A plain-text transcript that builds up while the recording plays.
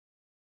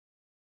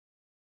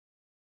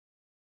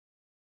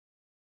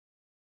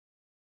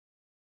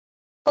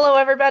Hello,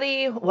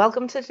 everybody.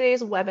 Welcome to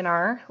today's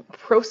webinar,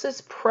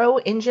 PROSIS Pro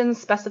Engine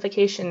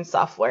Specification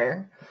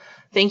Software.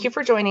 Thank you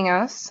for joining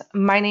us.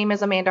 My name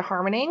is Amanda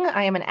Harmoning.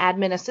 I am an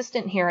admin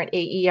assistant here at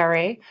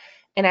AERA,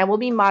 and I will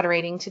be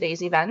moderating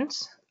today's event.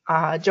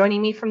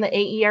 Joining me from the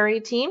AERA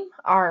team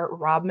are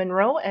Rob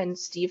Monroe and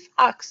Steve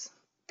Fox.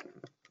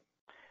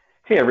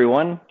 Hey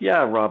everyone,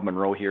 Rob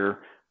Monroe here.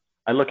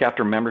 I look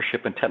after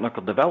membership and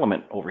technical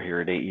development over here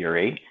at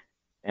AERA.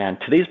 And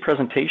today's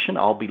presentation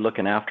I'll be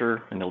looking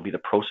after, and it'll be the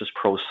PROSIS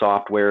Pro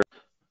software.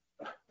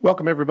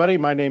 Welcome everybody.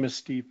 My name is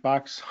Steve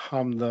Fox.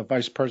 I'm the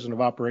Vice President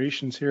of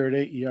Operations here at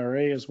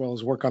AERA, as well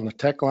as work on the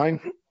tech line.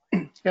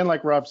 And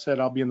like Rob said,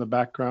 I'll be in the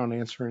background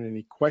answering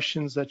any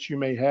questions that you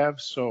may have.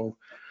 So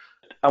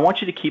I want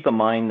you to keep in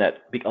mind that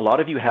a lot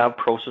of you have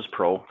PROSIS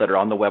Pro that are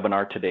on the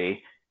webinar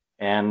today.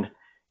 And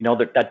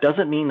that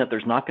doesn't mean that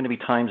there's not going to be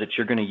times that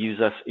you're going to use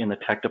us in the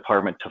tech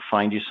department to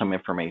find you some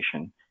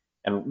information.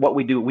 And what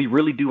we do, we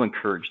really do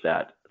encourage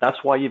that. That's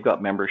why you've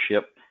got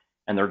membership.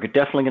 And there are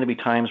definitely going to be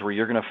times where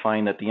you're going to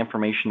find that the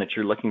information that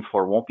you're looking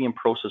for won't be in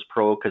PROSIS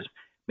Pro, because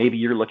maybe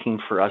you're looking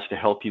for us to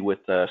help you with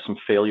some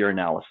failure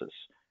analysis.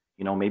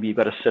 Maybe you've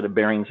got a set of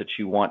bearings that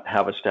you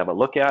have us to have a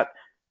look at.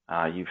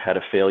 You've had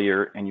a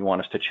failure and you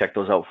want us to check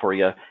those out for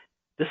you.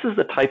 This is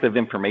the type of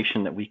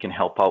information that we can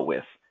help out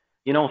with.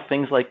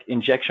 Things like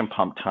injection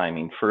pump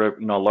timing for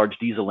a large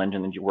diesel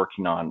engine that you're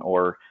working on,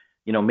 or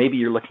maybe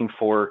you're looking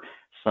for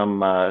some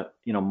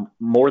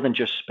more than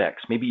just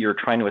specs. Maybe you're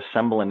trying to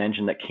assemble an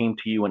engine that came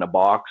to you in a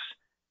box,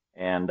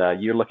 and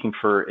you're looking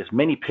for as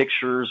many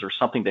pictures or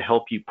something to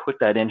help you put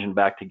that engine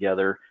back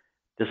together.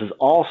 This is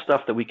all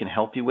stuff that we can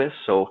help you with.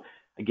 So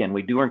again,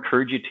 we do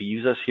encourage you to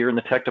use us here in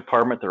the tech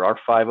department. There are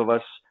 5 of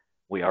us.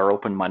 We are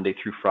open Monday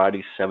through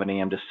Friday, 7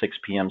 a.m. to 6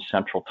 p.m.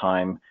 Central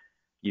Time.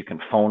 You can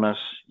phone us,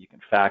 you can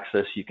fax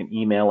us, you can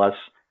email us.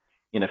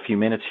 In a few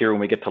minutes here, when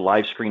we get to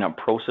live screen on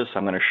PROSIS,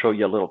 I'm going to show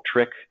you a little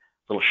trick,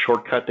 a little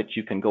shortcut that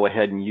you can go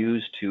ahead and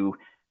use to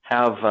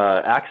have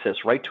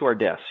access right to our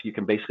desk. You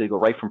can basically go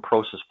right from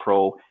PROSIS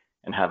Pro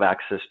and have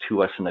access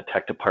to us in the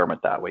tech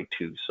department that way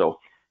too. So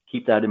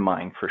keep that in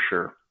mind for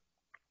sure.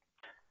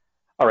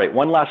 All right,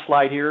 one last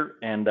slide here,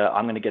 and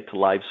I'm going to get to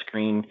live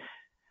screen.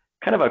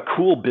 Kind of a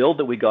cool build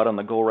that we got on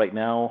the go right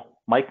now.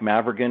 Mike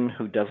Mavrigan,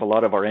 who does a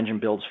lot of our engine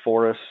builds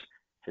for us,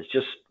 has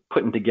just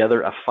putting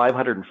together a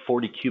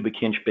 540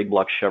 cubic inch big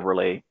block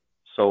Chevrolet.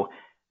 So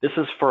this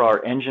is for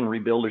our Engine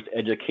Rebuilders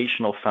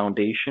Educational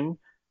Foundation.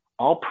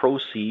 All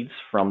proceeds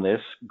from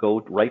this go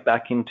right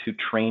back into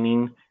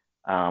training.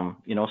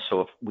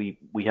 So if we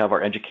have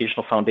our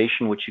Educational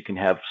Foundation, which you can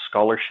have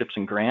scholarships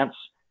and grants.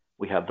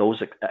 We have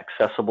those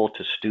accessible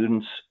to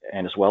students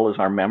and as well as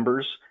our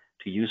members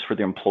to use for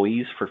the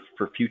employees for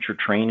future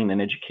training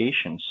and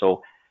education.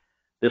 So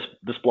this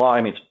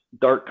block, it's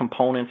Dart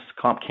components,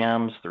 comp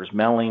cams, there's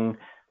melling.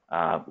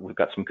 We've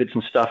got some goods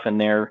and stuff in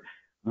there.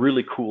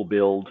 Really cool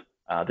build.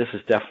 This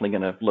is definitely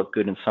going to look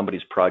good in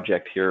somebody's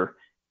project here.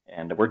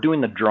 And we're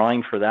doing the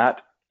drawing for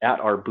that at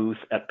our booth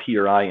at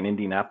PRI in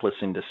Indianapolis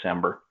in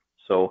December.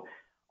 So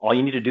all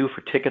you need to do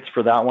for tickets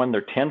for that one,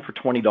 they're 10 for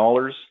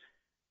 $20.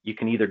 You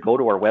can either go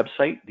to our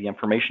website, the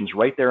information's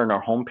right there on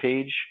our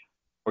homepage,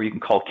 or you can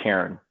call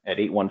Karen at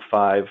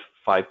 815-526-7346,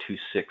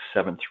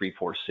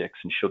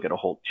 and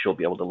she'll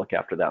be able to look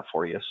after that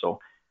for you. So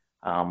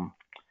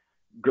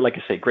like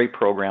I say, great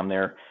program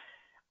there.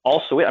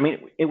 Also,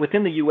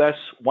 within the US,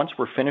 once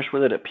we're finished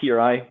with it at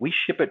PRI, we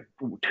ship it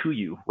to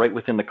you right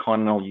within the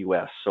continental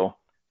US. So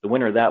the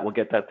winner of that will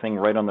get that thing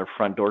right on their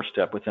front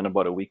doorstep within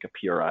about a week of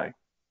PRI.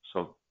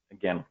 So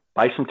again,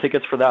 buy some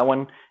tickets for that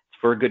one. It's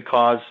for a good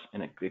cause,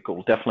 and it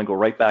will definitely go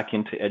right back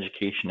into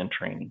education and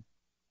training.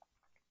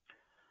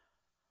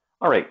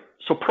 All right,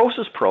 so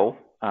PROSIS Pro,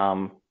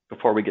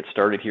 before we get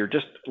started here,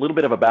 just a little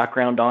bit of a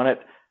background on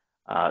it.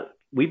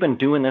 We've been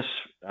doing this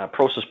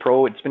PROSIS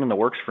Pro. It's been in the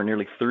works for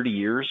nearly 30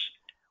 years.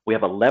 We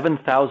have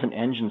 11,000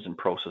 engines in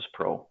PROSIS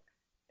Pro,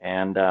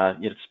 and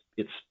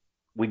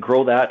we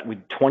grow that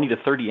with 20 to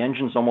 30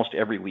 engines almost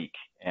every week,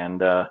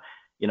 and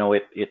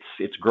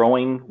it's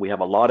growing. We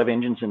have a lot of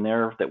engines in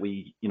there that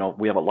we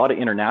have a lot of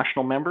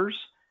international members,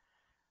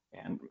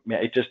 and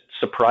it just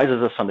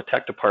surprises us on the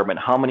tech department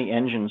how many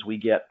engines we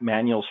get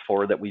manuals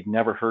for that we've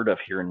never heard of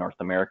here in North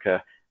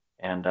America,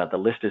 and the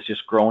list is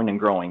just growing and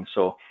growing.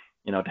 So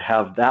to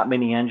have that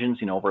many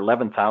engines, over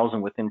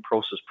 11,000 within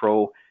PROSIS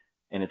Pro,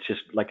 and it's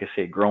just, like I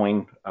say,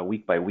 growing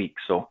week by week.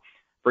 So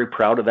very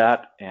proud of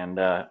that. And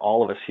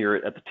all of us here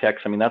at the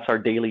Techs, that's our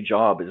daily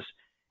job is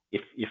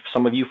if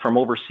some of you from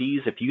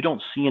overseas, if you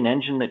don't see an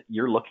engine that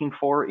you're looking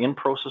for in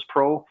PROSIS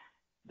Pro,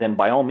 then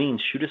by all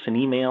means, shoot us an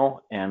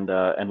email and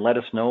let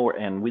us know,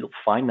 and we'll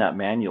find that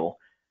manual.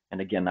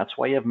 And again, that's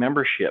why you have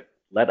membership.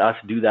 Let us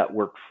do that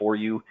work for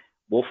you.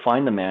 We'll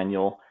find the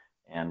manual,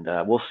 and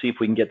we'll see if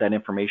we can get that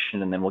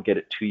information, and then we'll get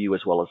it to you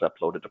as well as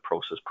upload it to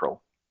PROSIS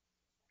Pro.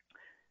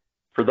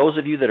 For those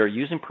of you that are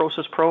using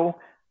PROSIS Pro,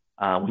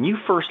 when you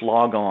first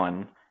log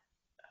on,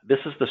 this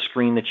is the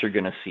screen that you're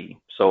going to see.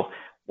 So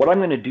what I'm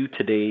going to do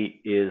today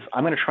is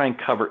I'm going to try and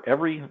cover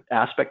every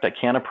aspect I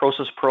can of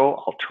PROSIS Pro.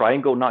 I'll try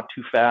and go not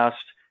too fast.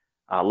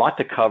 A lot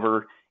to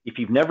cover. If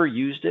you've never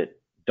used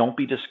it, don't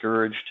be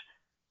discouraged.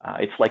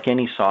 It's like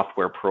any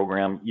software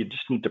program. You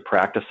just need to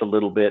practice a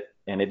little bit,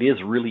 and it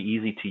is really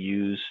easy to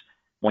use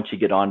once you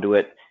get onto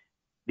it.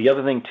 The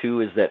other thing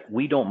too is that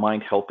we don't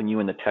mind helping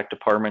you in the tech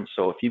department.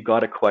 So if you've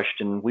got a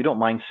question, we don't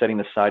mind setting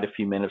aside a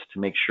few minutes to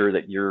make sure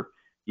that you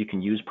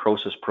can use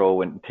PROSIS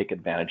Pro and take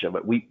advantage of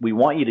it. We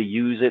want you to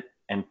use it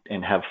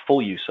and have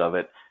full use of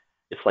it.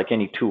 It's like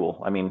any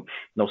tool. I mean,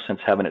 no sense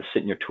having it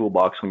sit in your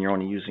toolbox when you're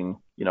only using,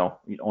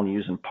 only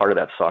using part of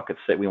that socket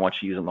set. We want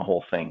you using the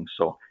whole thing.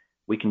 So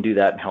we can do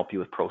that and help you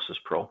with PROSIS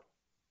Pro.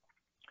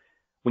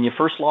 When you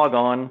first log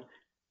on,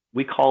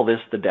 we call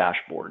this the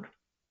dashboard.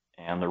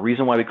 And the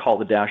reason why we call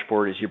it the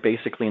dashboard is you're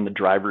basically in the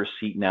driver's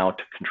seat now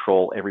to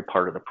control every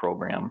part of the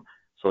program.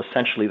 So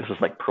essentially, this is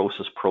like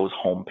PROSIS Pro's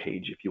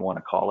homepage, if you want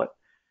to call it.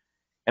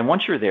 And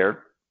once you're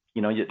there,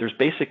 there's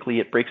basically,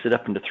 it breaks it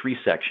up into 3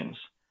 sections.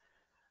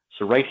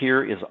 So right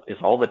here is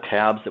all the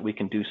tabs that we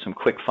can do some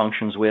quick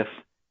functions with.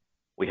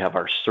 We have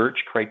our search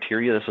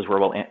criteria. This is where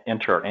we'll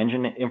enter our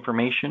engine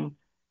information.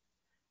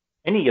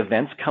 Any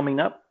events coming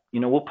up,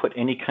 we'll put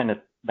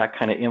that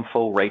kind of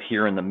info right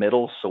here in the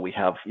middle. So we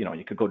have,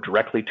 you could go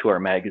directly to our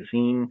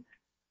magazine.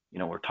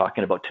 We're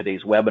talking about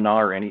today's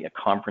webinar or any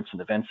conference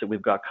and events that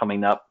we've got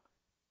coming up,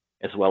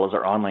 as well as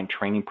our online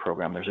training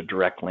program. There's a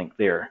direct link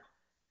there.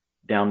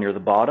 Down near the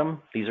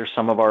bottom, these are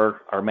some of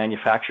our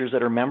manufacturers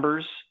that are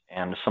members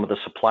and some of the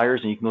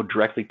suppliers, and you can go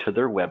directly to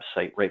their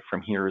website right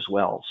from here as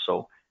well.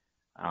 So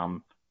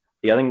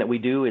the other thing that we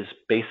do is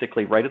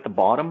basically right at the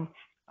bottom,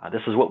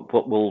 this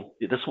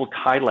will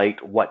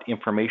highlight what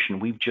information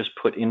we've just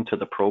put into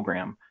the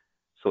program.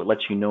 So it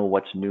lets you know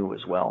what's new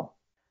as well.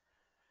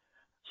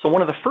 So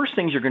one of the first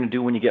things you're going to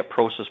do when you get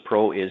PROSIS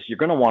Pro is you're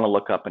going to want to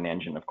look up an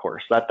engine, of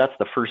course. That's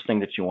the first thing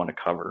that you want to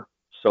cover.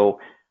 So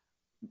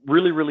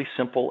really, really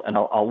simple, and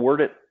I'll word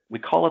it, we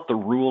call it the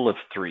rule of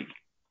 3.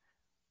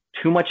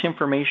 Too much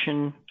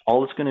information,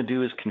 all it's going to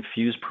do is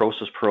confuse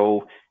PROSIS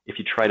Pro. If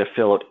you try to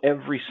fill out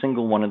every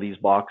single one of these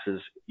boxes,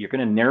 you're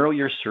going to narrow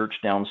your search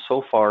down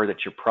so far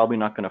that you're probably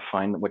not going to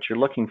find what you're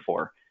looking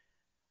for.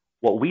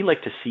 What we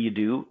like to see you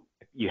do,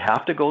 you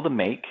have to go the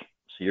make.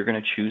 So you're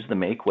going to choose the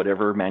make,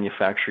 whatever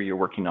manufacturer you're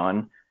working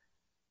on.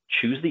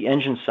 Choose the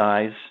engine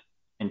size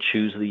and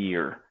choose the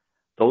year.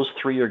 Those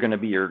 3 are going to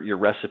be your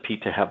recipe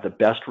to have the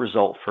best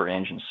result for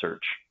engine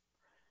search.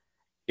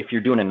 If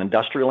you're doing an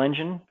industrial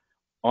engine,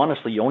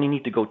 honestly, you only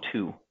need to go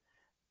 2.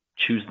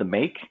 Choose the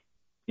make,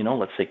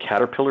 let's say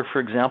Caterpillar, for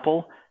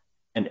example.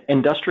 And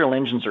industrial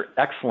engines are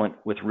excellent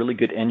with really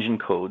good engine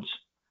codes.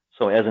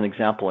 So as an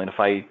example, and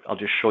I'll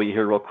just show you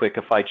here real quick,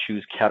 if I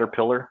choose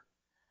Caterpillar,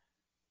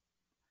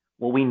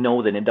 well, we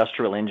know that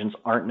industrial engines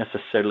aren't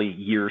necessarily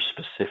year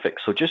specific.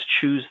 So just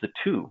choose the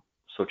 2.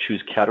 So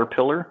choose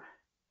Caterpillar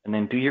and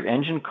then do your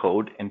engine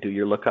code and do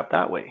your lookup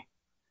that way.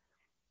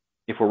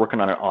 If we're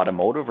working on an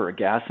automotive or a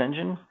gas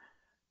engine,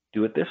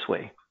 do it this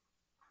way.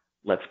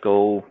 Let's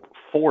go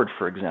Ford,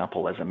 for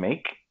example, as a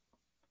make.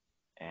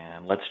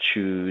 And let's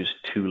choose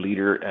 2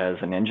 liter as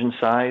an engine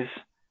size.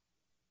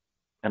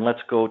 And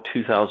let's go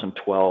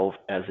 2012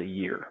 as a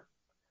year.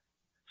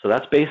 So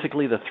that's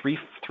basically the three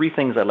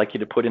things I'd like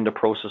you to put into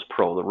PROSIS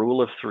Pro, the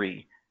rule of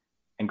 3.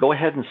 And go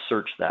ahead and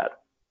search that.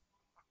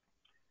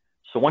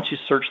 So once you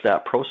search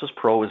that, PROSIS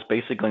Pro is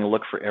basically going to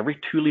look for every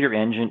 2 liter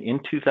engine in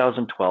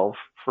 2012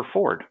 for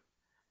Ford.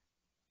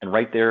 And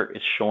right there,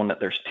 it's showing that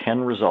there's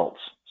 10 results.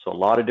 So a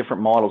lot of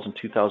different models in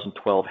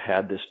 2012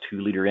 had this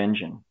 2 liter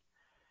engine.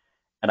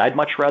 And I'd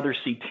much rather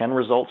see 10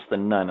 results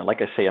than none. And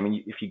like I say,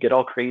 if you get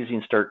all crazy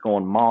and start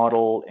going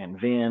model and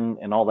VIN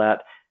and all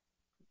that,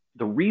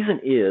 the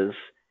reason is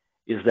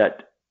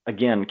that,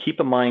 again,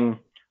 keep in mind,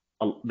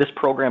 this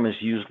program is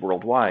used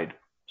worldwide.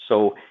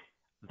 So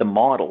the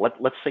model,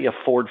 let's say a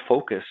Ford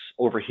Focus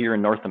over here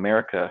in North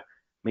America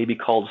may be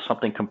called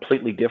something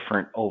completely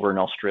different over in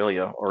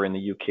Australia or in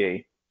the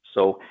UK.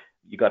 So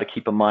you got to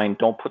keep in mind,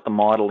 don't put the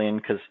model in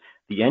because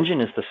the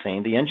engine is the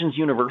same. The engine's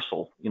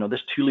universal. This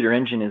 2 liter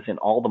engine is in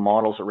all the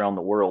models around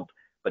the world,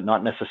 but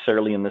not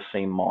necessarily in the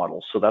same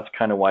model. So that's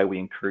kind of why we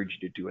encourage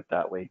you to do it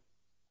that way.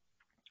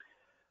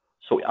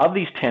 So of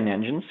these 10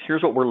 engines,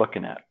 here's what we're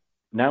looking at.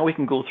 Now we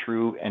can go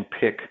through and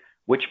pick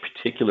which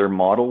particular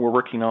model we're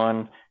working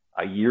on,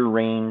 a year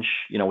range.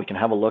 We can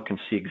have a look and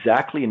see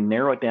exactly and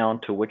narrow it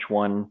down to which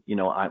one,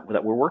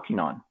 that we're working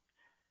on.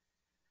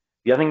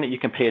 The other thing that you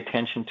can pay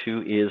attention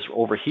to is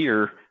over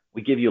here,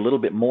 we give you a little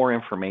bit more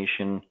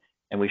information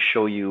and we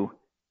show you,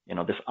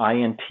 this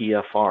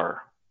INTFR.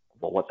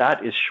 Well, what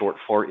that is short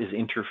for is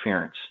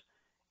interference.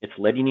 It's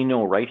letting you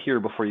know right here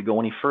before you go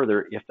any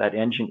further if that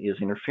engine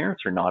is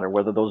interference or not, or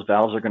whether those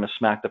valves are going to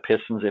smack the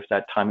pistons if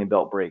that timing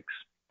belt breaks.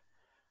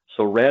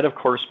 So red, of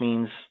course,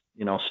 means,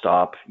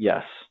 stop.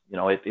 Yes,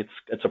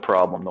 it's a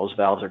problem. Those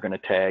valves are going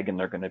to tag and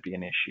they're going to be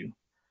an issue.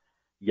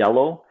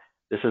 Yellow,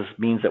 this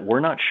means that we're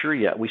not sure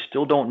yet. We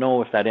still don't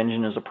know if that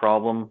engine is a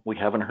problem. We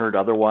haven't heard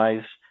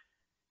otherwise.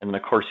 And then,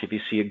 of course, if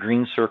you see a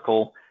green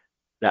circle,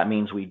 that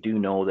means we do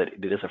know that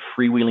it is a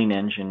freewheeling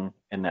engine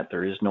and that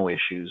there is no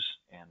issues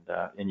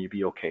and you'd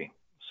be okay.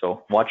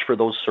 So watch for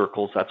those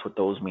circles. That's what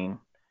those mean.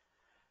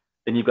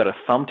 Then you've got a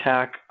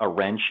thumbtack, a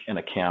wrench, and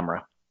a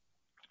camera.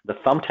 The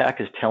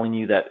thumbtack is telling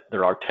you that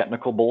there are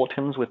technical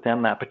bulletins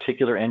within that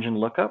particular engine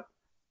lookup.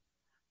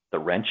 The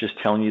wrench is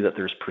telling you that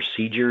there's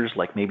procedures,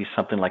 like maybe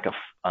something like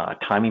a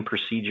timing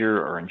procedure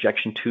or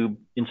injection tube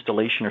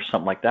installation or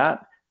something like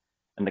that.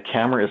 And the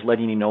camera is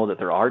letting you know that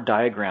there are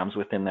diagrams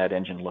within that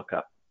engine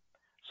lookup.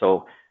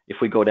 So if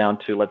we go down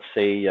to, let's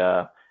say,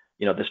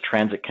 this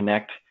Transit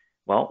Connect,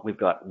 well, we've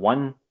got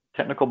one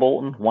technical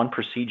bulletin, one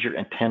procedure,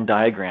 and 10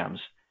 diagrams.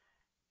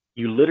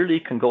 You literally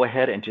can go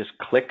ahead and just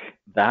click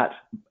that,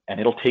 and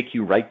it'll take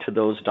you right to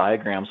those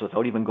diagrams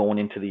without even going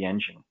into the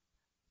engine.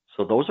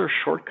 So those are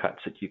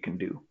shortcuts that you can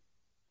do.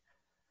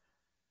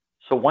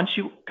 So once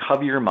you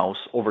hover your mouse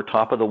over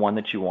top of the one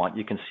that you want,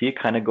 you can see it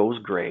kind of goes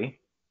gray.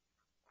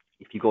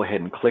 If you go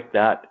ahead and click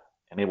that,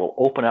 and it will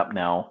open up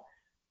now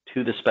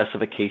to the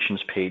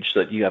specifications page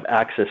so that you have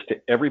access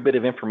to every bit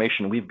of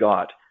information we've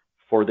got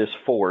for this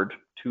Ford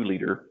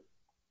 2-liter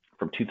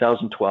from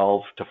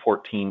 2012 to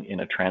 14 in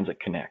a Transit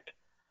Connect.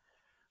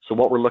 So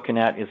what we're looking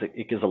at is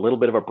it gives a little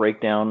bit of a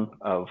breakdown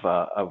of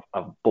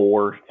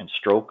bore and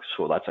stroke.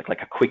 So that's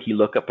like a quickie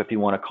lookup, if you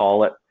want to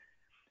call it.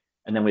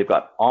 And then we've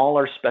got all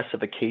our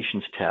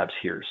specifications tabs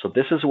here. So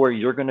this is where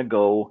you're going to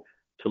go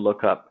to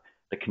look up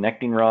the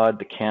connecting rod,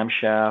 the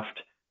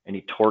camshaft,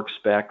 any torque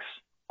specs.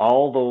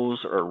 All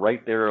those are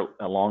right there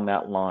along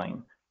that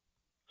line.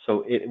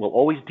 So it will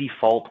always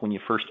default when you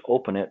first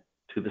open it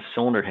to the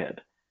cylinder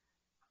head.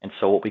 And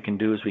so what we can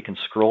do is we can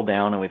scroll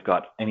down, and we've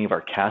got any of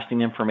our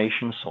casting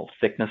information, so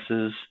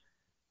thicknesses.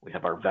 We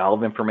have our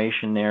valve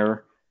information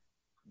there,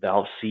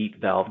 valve seat,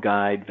 valve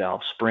guide, valve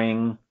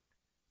spring.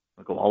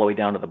 We'll go all the way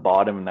down to the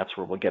bottom, and that's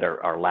where we'll get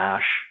our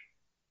lash.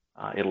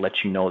 It'll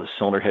let you know the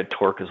cylinder head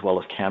torque as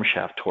well as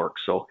camshaft torque.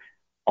 So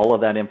all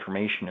of that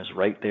information is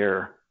right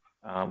there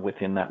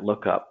within that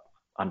lookup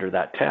under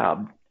that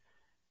tab.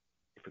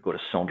 If we go to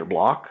cylinder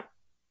block,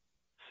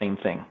 same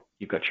thing.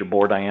 You've got your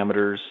bore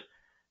diameters,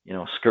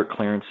 skirt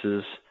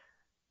clearances.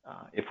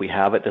 If we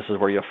have it, this is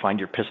where you'll find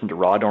your piston to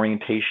rod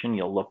orientation.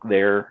 You'll look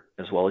there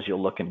as well as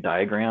you'll look in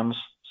diagrams.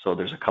 So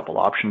there's a couple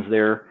options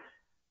there.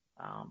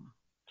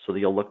 So that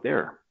you'll look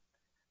there.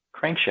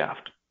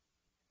 Crankshaft,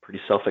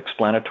 pretty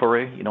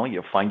self-explanatory.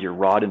 You'll find your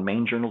rod and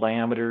main journal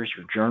diameters,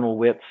 your journal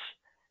widths,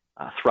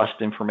 thrust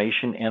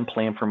information, and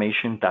play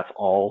information. That's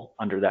all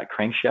under that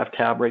crankshaft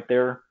tab right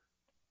there.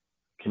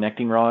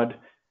 Connecting rod,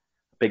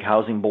 big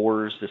housing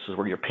bores. This is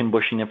where your pin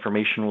bushing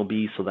information will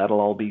be, so that'll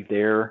all be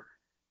there.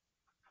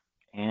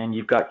 And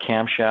you've got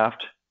camshaft,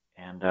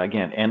 and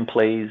again, end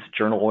plays,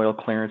 journal oil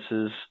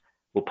clearances.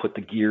 We'll put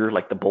the gear,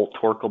 like the bolt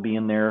torque will be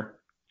in there.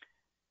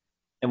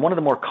 And one of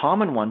the more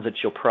common ones that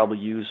you'll probably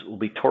use will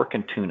be torque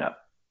and tune-up.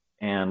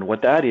 And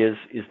what that is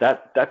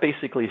that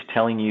basically is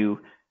telling you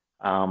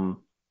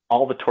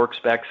all the torque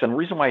specs. And the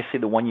reason why I say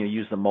the one you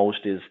use the most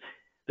is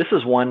this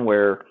is one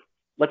where,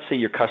 let's say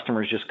your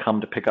customers just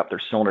come to pick up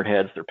their cylinder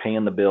heads, they're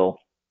paying the bill.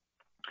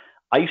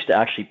 I used to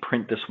actually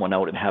print this one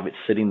out and have it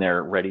sitting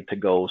there ready to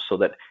go so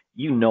that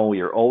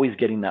you're always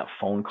getting that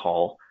phone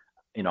call,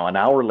 an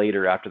hour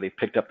later after they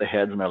picked up the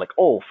heads, and they're like,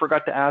 oh,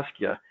 forgot to ask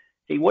you,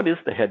 hey, what is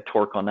the head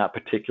torque on that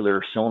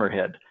particular cylinder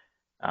head?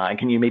 And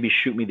can you maybe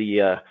shoot me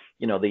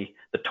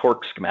the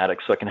torque schematic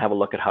so I can have a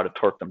look at how to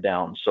torque them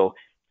down? So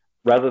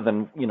rather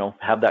than,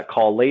 have that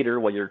call later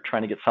while you're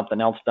trying to get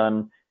something else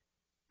done,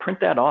 print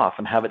that off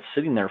and have it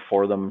sitting there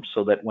for them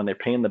so that when they're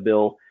paying the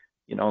bill,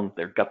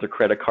 they've got their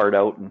credit card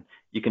out and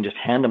you can just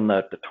hand them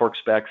the torque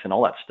specs and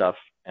all that stuff,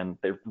 and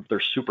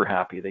they're super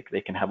happy.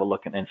 They can have a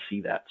look and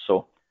see that.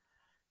 So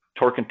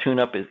torque and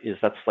tune-up is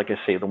that's, like I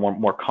say, the one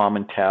more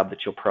common tab that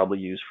you'll probably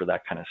use for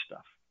that kind of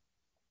stuff.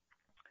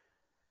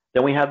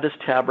 Then we have this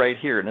tab right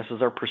here, and this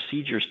is our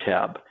procedures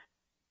tab.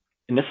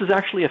 And this is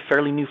actually a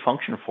fairly new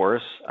function for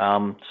us.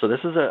 So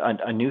this is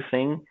a new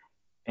thing,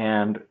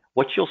 and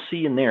what you'll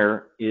see in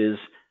there is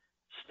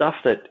stuff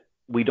that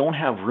we don't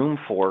have room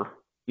for,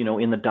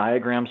 in the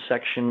diagram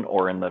section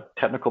or in the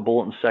technical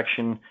bulletin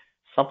section,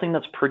 something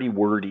that's pretty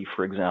wordy,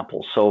 for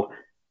example. So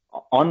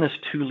on this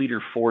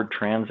 2-liter Ford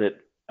Transit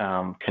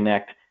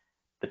Connect,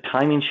 the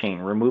timing chain,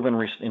 remove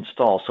and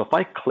install. So if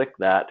I click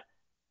that,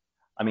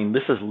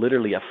 this is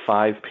literally a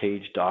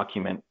 5-page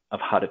document of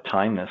how to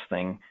time this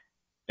thing.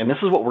 And this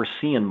is what we're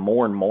seeing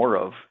more and more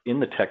of in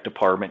the tech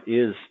department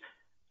is,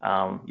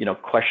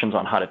 questions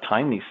on how to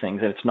time these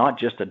things. And it's not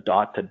just a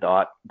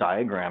dot-to-dot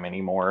diagram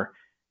anymore.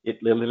 It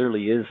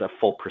literally is a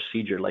full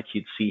procedure like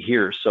you'd see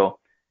here. So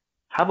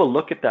have a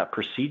look at that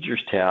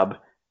procedures tab.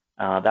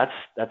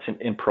 That's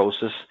in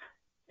PROSIS.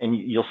 And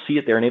you'll see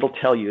it there, and it'll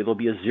tell you, it'll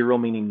be a 0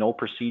 meaning no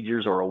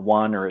procedures, or a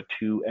 1 or a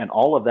 2, and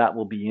all of that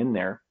will be in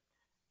there.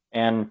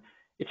 And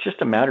it's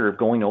just a matter of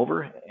going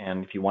over,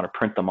 and if you want to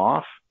print them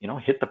off,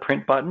 hit the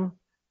print button.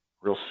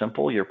 Real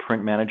simple. Your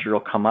print manager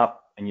will come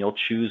up, and you'll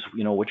choose,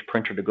 which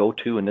printer to go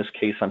to. In this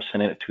case, I'm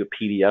sending it to a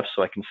PDF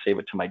so I can save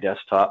it to my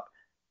desktop,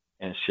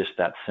 and it's just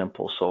that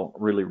simple. So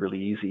really,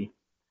 really easy.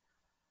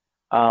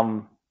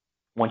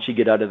 Once you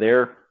get out of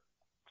there,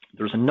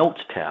 there's a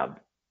notes tab.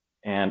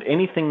 And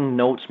anything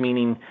notes,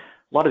 meaning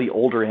a lot of the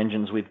older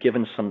engines, we've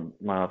given some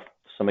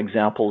some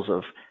examples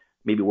of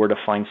maybe where to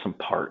find some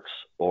parts,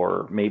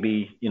 or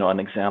maybe, an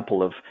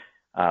example of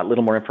a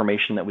little more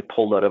information that we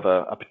pulled out of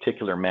a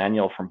particular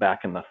manual from back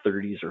in the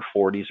 30s or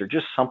 40s, or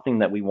just something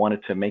that we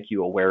wanted to make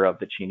you aware of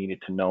that you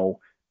needed to know.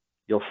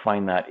 You'll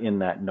find that in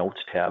that notes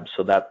tab,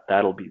 so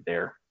that'll be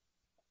there.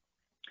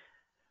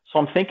 So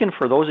I'm thinking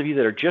for those of you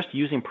that are just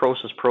using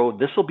PROSIS Pro,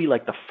 this will be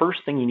like the first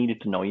thing you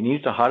needed to know. You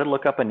needed to how to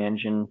look up an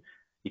engine.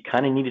 You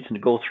kind of needed to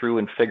go through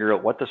and figure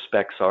out what the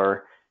specs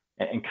are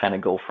and kind of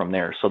go from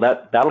there. So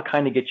that'll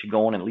kind of get you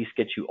going, and at least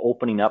get you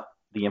opening up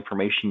the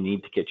information you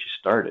need to get you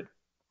started.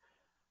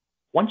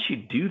 Once you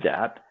do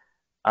that,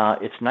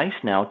 it's nice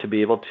now to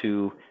be able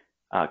to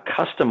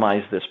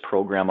customize this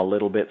program a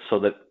little bit so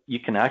that you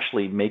can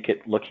actually make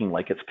it looking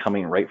like it's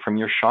coming right from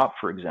your shop,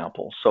 for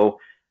example. So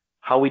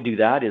how we do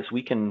that is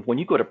we can, when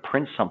you go to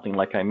print something,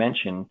 like I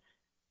mentioned,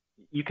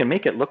 you can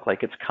make it look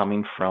like it's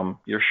coming from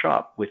your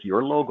shop with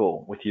your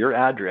logo, with your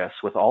address,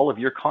 with all of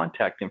your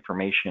contact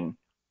information.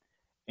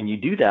 And you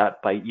do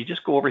that by, you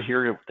just go over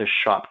here to the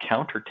shop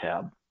counter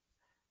tab.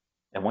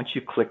 And once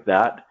you click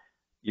that,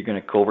 you're going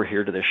to go over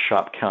here to the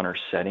shop counter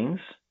settings.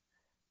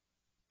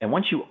 And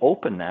once you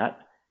open that,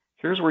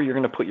 here's where you're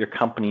going to put your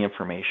company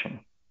information.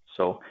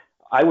 So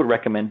I would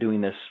recommend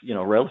doing this,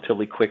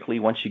 relatively quickly.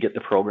 Once you get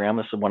the program,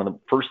 this is one of the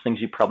first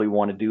things you probably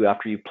want to do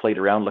after you've played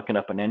around looking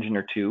up an engine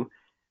or two.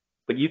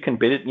 But you can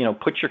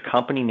put your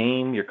company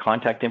name, your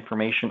contact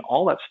information,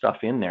 all that stuff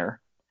in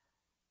there.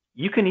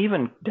 You can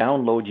even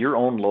download your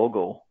own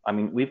logo. I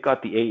mean, we've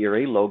got the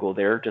AERA logo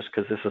there just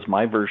because this is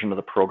my version of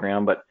the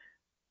program. But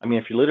I mean,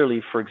 if you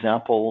literally, for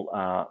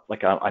example,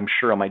 like I'm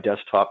sure on my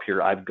desktop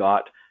here, I've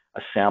got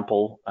a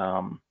sample.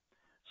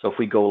 So if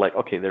we go like,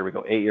 okay, there we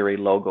go, AERA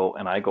logo,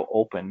 and I go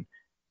open.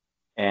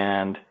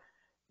 And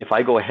if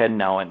I go ahead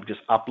now and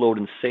just upload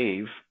and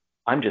save,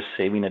 I'm just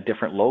saving a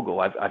different logo.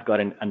 I've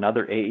got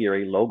another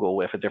AERA logo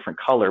with a different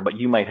color, but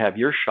you might have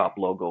your shop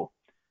logo.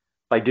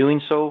 By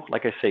doing so,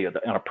 like I say,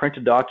 on a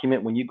printed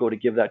document, when you go to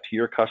give that to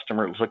your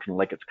customer, it's looking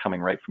like it's coming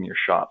right from your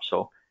shop.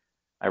 So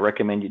I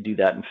recommend you do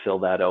that and fill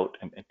that out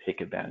and take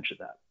advantage of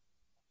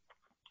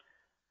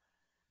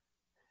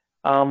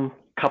that.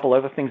 Couple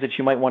other things that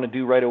you might want to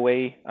do right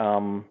away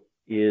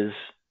is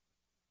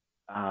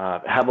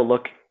have a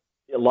look.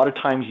 A lot of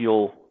times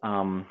you'll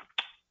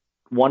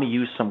want to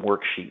use some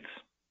worksheets.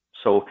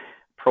 So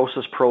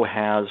PROSIS Pro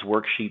has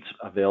worksheets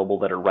available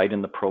that are right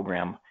in the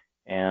program,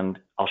 and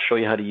I'll show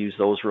you how to use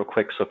those real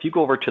quick. So if you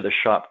go over to the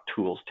Shop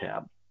Tools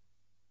tab,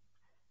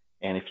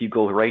 and if you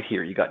go right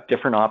here, you got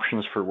different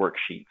options for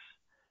worksheets,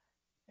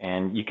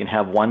 and you can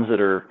have ones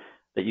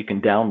that you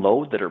can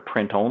download that are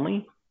print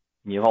only,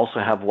 and you also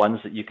have ones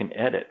that you can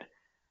edit.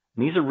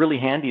 And these are really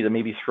handy to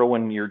maybe throw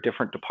in your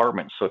different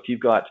departments. So if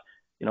you've got,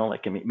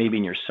 like maybe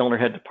in your cylinder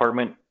head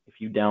department, if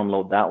you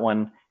download that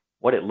one,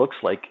 what it looks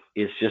like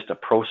is just a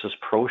PROSIS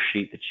Pro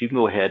sheet that you can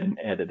go ahead and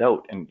edit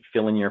out and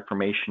fill in your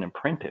information and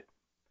print it.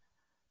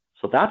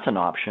 So that's an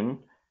option,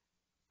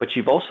 but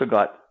you've also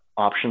got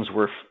options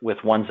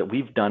with ones that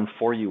we've done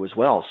for you as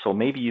well. So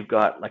maybe you've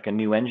got like a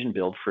new engine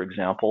build, for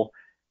example.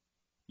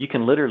 You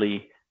can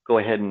literally go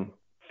ahead and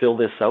fill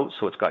this out.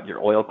 So it's got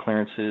your oil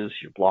clearances,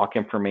 your block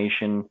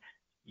information.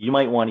 You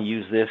might want to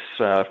use this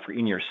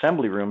in your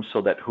assembly room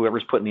so that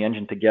whoever's putting the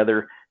engine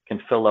together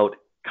can fill out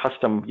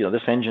custom,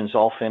 this engine's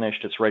all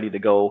finished, it's ready to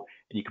go.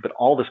 And you can put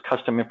all this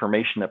custom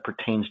information that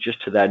pertains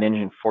just to that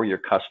engine for your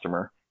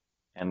customer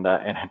and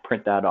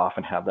print that off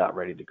and have that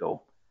ready to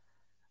go.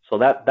 So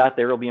that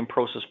there will be in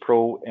PROSIS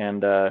Pro,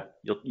 and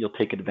you'll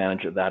take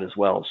advantage of that as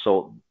well.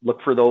 So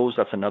look for those.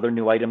 That's another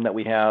new item that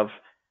we have.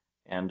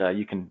 And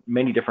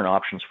many different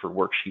options for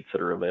worksheets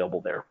that are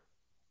available there.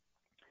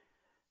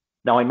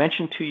 Now, I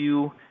mentioned to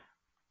you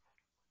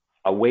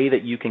a way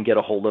that you can get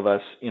a hold of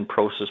us in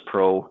PROSIS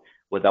Pro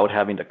without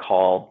having to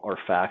call or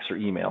fax or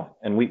email.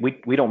 And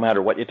we don't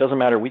matter what, it doesn't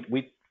matter.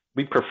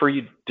 We prefer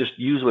you just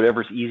use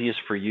whatever's easiest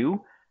for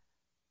you.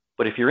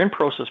 But if you're in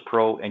PROSIS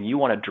Pro and you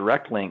want a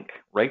direct link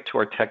right to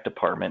our tech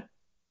department,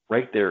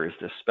 right there is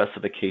the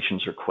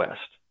specifications request.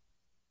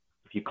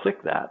 If you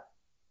click that,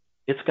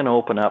 it's going to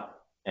open up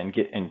and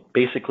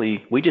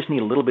basically we just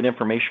need a little bit of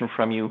information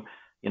from you.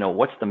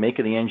 What's the make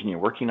of the engine you're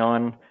working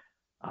on?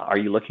 Are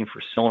you looking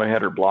for cylinder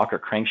head or block or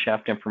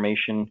crankshaft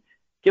information?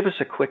 Give us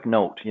a quick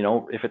note.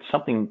 If it's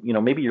something,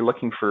 maybe you're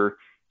looking for,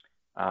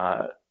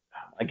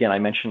 again, I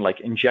mentioned like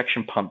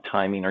injection pump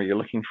timing, or you're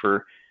looking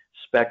for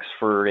specs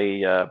for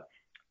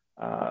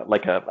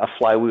like a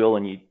flywheel,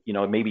 and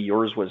maybe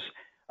yours was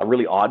a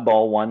really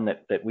oddball one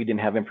that we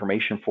didn't have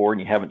information for and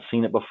you haven't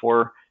seen it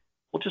before.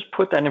 We'll just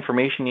put that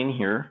information in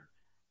here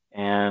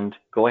and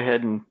go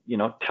ahead and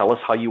tell us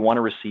how you want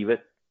to receive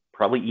it.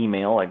 Probably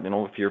email.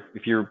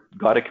 If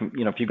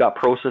you've got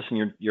PROSIS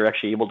and you're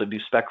actually able to do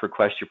spec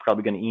requests, you're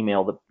probably going to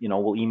email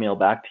we'll email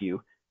back to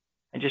you,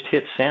 and just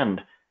hit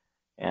send.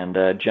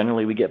 And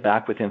generally we get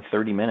back within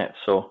 30 minutes.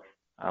 So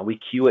we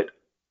queue it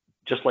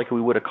just like we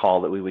would a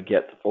call that we would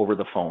get over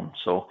the phone.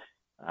 So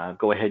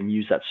go ahead and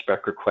use that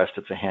spec request.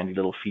 It's a handy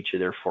little feature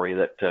there for you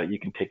that you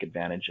can take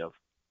advantage of.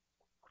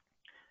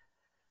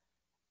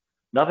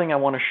 Another thing I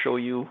want to show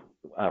you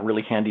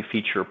really handy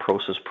feature of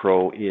PROSIS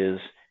Pro is,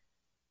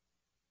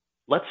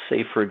 let's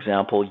say, for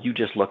example, you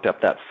just looked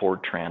up that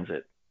Ford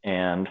Transit,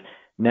 and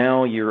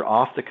now you're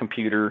off the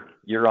computer,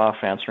 you're off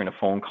answering a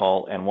phone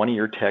call, and one of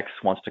your techs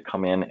wants to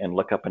come in and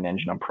look up an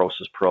engine on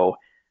PROSIS Pro.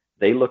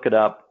 They look it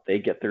up, they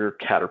get their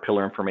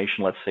Caterpillar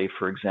information, let's say,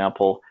 for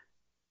example,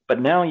 but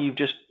now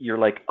you're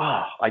like,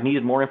 oh, I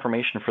needed more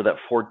information for that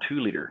Ford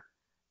 2-liter.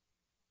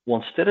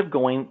 Well, instead of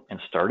going and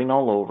starting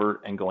all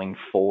over and going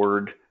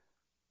Ford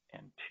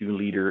and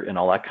 2-liter and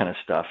all that kind of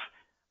stuff,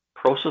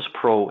 PROSIS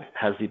Pro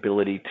has the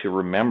ability to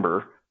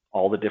remember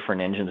all the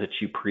different engines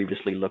that you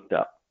previously looked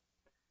up.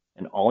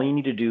 And all you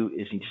need to do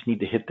is you just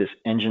need to hit this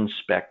engine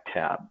spec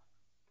tab.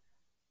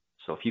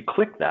 So if you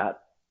click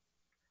that,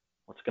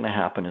 what's going to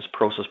happen is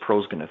PROSIS Pro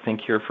is going to think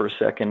here for a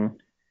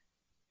second,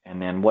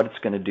 and then what it's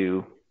going to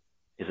do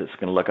is it's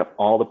going to look up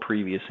all the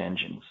previous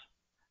engines.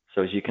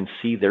 So as you can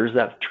see, there's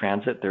that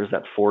Transit, there's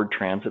that Ford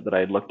Transit that I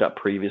had looked up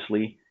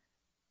previously,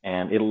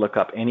 and it'll look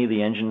up any of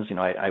the engines. You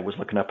know, I was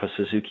looking up a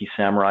Suzuki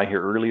Samurai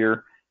here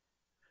earlier,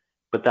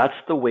 but that's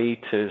the way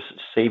to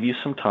save you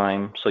some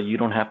time so you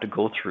don't have to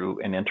go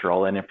through and enter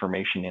all that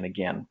information in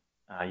again.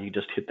 You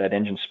just hit that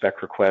engine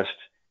spec request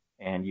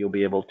and you'll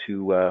be able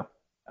to,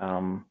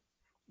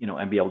 you know,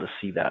 and be able to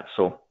see that.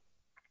 So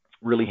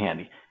really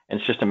handy. And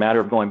it's just a matter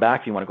of going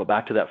back. If you want to go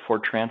back to that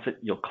Ford Transit,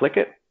 you'll click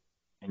it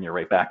and you're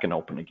right back and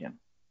open again.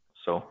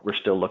 So we're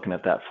still looking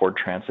at that Ford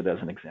Transit as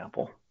an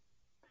example.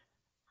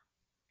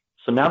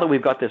 So now that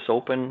we've got this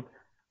open,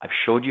 I've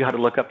showed you how to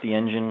look up the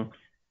engine.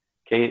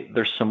 Okay,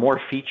 there's some more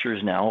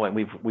features now, and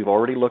we've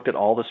already looked at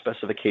all the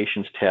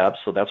specifications tabs,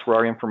 so that's where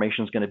our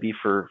information is going to be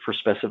for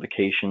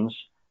specifications.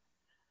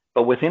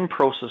 But within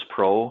PROSIS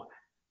Pro,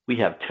 we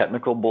have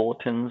technical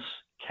bulletins,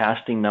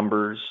 casting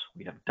numbers,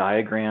 we have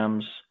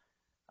diagrams,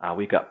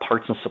 we've got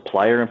parts and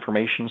supplier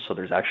information. So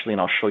there's actually,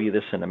 and I'll show you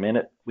this in a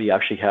minute, we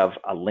actually have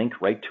a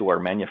link right to our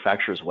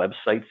manufacturer's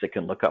websites that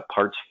can look up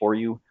parts for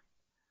you.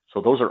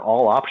 So those are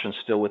all options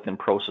still within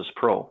PROSIS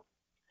Pro.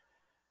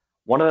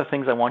 One of the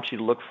things I want you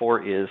to look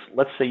for is,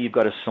 let's say you've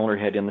got a cylinder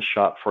head in the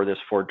shop for this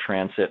Ford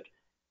Transit,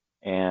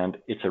 and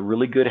it's a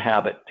really good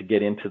habit to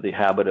get into the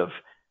habit of,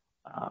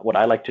 what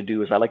I like to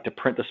do is I like to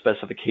print the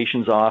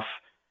specifications off,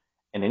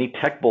 and any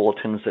tech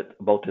bulletins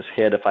about this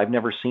head. If I've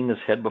never seen this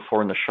head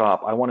before in the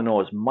shop, I want to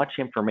know as much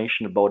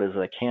information about it as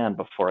I can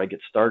before I get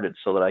started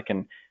so that I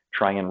can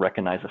try and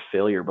recognize a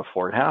failure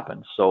before it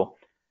happens. So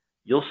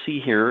you'll see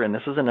here, and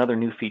this is another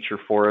new feature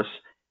for us,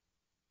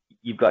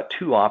 you've got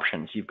two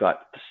options. You've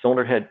got the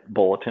cylinder head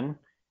bulletin,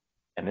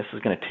 and this is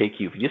going to take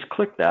you, if you just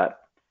click that,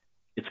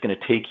 it's going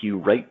to take you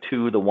right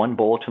to the one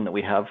bulletin that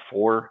we have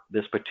for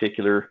this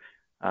particular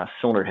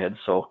cylinder head.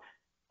 So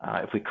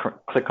if we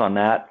click on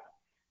that,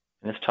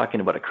 and it's talking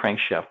about a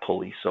crankshaft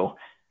pulley, so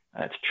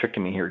it's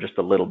tricking me here just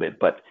a little bit,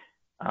 but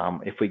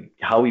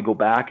how we go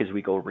back is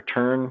we go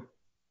return,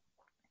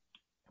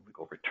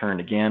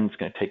 again, it's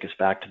going to take us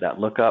back to that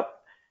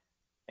lookup,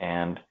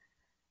 and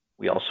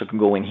we also can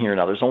go in here.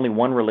 Now there's only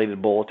one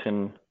related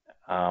bulletin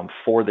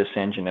for this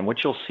engine, and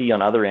what you'll see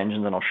on other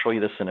engines, and I'll show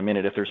you this in a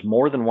minute, if there's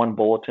more than one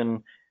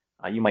bulletin,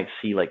 you might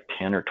see like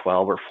 10 or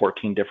 12 or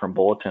 14 different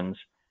bulletins.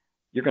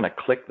 You're going to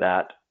click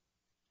that,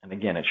 and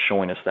again, it's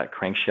showing us that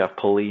crankshaft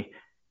pulley,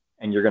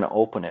 and you're going to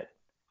open it.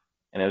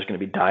 And there's going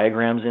to be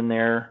diagrams in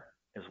there,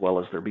 as well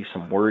as there'll be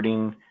some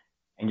wording,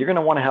 and you're going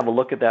to want to have a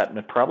look at that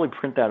and probably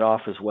print that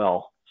off as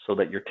well so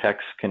that your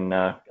techs can,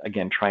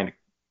 again, trying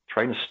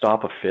to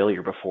stop a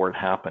failure before it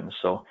happens.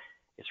 So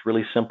it's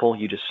really simple.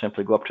 You just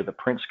simply go up to the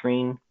print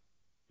screen,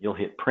 you'll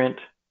hit print.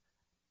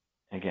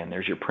 Again,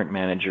 there's your print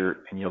manager,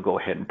 and you'll go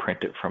ahead and print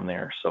it from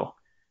there. So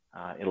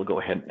it'll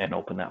go ahead and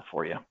open that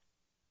for you.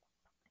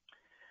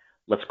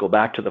 Let's go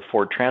back to the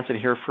Ford Transit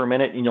here for a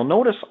minute, and you'll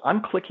notice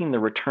I'm clicking the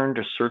return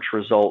to search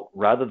result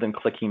rather than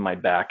clicking my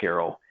back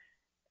arrow.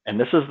 And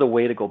this is the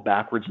way to go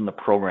backwards in the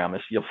program.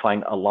 You'll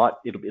find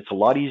it's a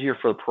lot easier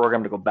for the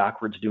program to go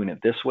backwards doing it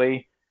this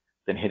way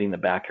than hitting the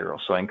back arrow.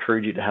 So I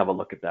encourage you to have a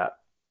look at that.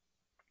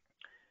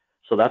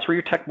 So that's where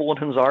your tech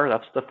bulletins are.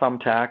 That's the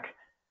thumbtack.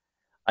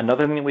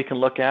 Another thing that we can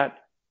look at,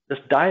 this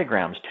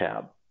diagrams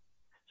tab.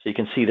 So you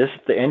can see this,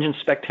 the engine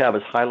spec tab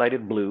is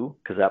highlighted blue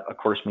because that of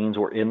course means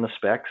we're in the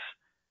specs.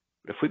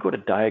 But if we go to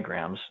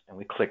diagrams and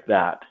we click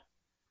that,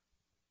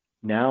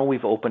 now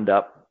we've opened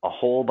up a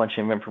whole bunch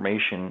of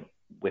information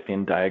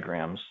within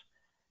diagrams.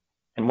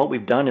 And what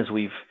we've done is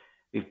we've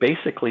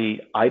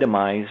basically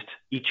itemized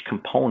each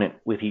component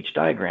with each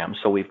diagram.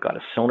 So we've got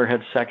a cylinder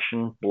head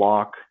section,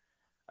 block,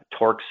 a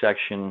torque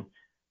section,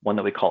 one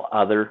that we call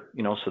other,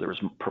 so there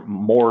was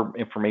more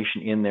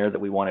information in there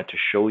that we wanted to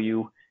show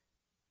you.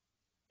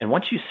 And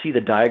once you see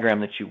the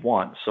diagram that you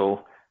want,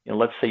 so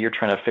let's say you're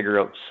trying to figure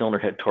out cylinder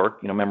head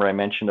torque. Remember I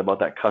mentioned about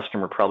that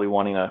customer probably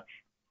wanting a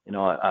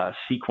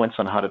sequence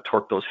on how to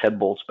torque those head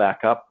bolts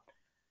back up.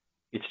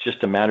 It's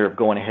just a matter of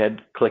going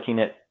ahead, clicking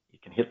it. You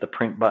can hit the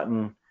print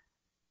button.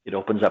 It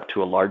opens up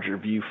to a larger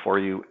view for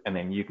you, and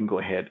then you can go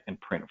ahead and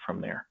print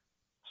from there.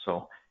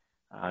 So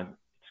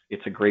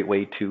it's a great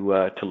way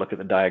to look at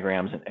the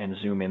diagrams and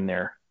zoom in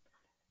there.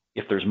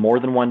 If there's more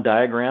than one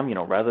diagram,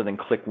 rather than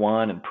click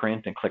one and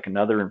print and click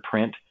another and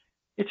print,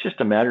 it's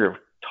just a matter of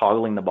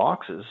toggling the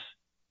boxes.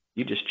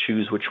 You just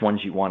choose which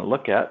ones you want to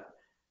look at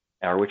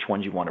or which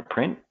ones you want to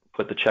print,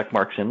 put the check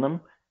marks in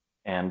them,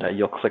 and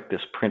you'll click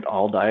this print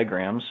all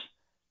diagrams,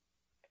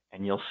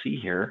 and you'll see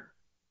here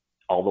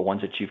all the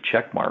ones that you've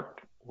check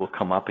marked will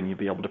come up and you'll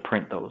be able to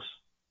print those.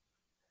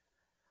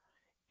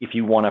 If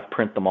you want to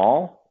print them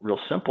all, real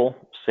simple,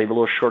 save a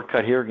little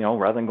shortcut here,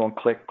 rather than going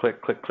click,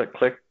 click, click, click,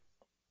 click,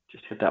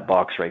 just hit that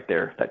box right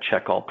there, that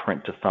check all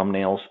print to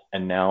thumbnails,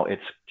 and now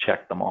it's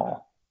checked them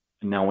all.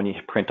 And now when you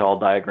print all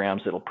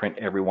diagrams, it'll print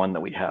every one that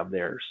we have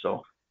there.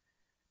 So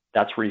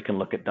that's where you can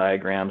look at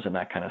diagrams and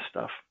that kind of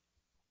stuff.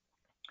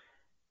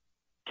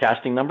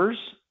 Casting numbers,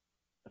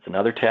 that's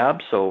another tab.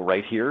 So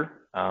right here,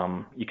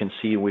 you can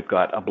see we've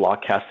got a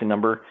block casting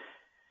number.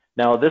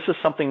 Now, this is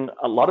something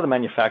a lot of the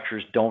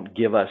manufacturers don't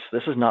give us.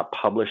 This is not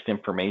published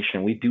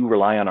information. We do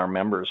rely on our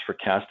members for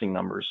casting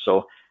numbers.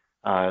 So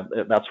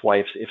that's why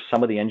if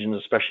some of the engines,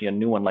 especially a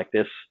new one like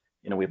this,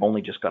 we've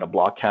only just got a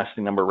block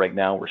casting number right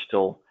now, we're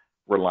still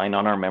relying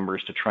on our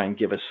members to try and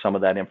give us some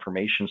of that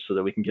information so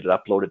that we can get it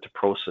uploaded to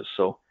PROSIS.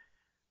 So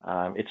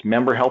it's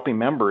member helping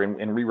member,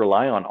 and we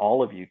rely on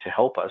all of you to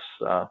help us.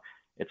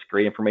 It's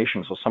great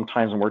information. So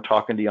sometimes when we're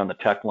talking to you on the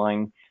tech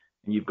line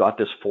and you've got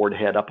this Ford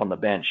head up on the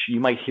bench, you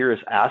might hear us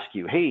ask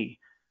you, hey,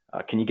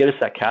 can you get us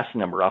that casting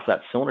number off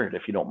that cylinder head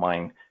if you don't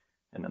mind?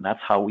 And then that's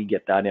how we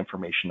get that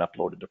information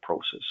uploaded to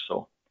PROSIS.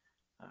 So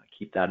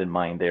keep that in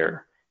mind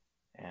there.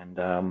 And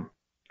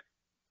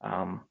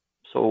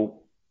so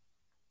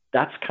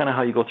that's kind of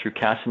how you go through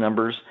casting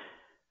numbers.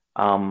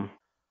 All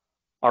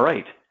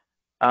right.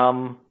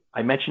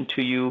 I mentioned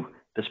to you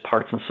this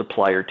parts and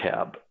supplier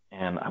tab,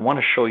 and I want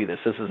to show you this.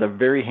 This is a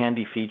very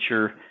handy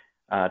feature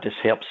to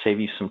help save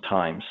you some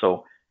time.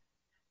 So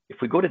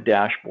if we go to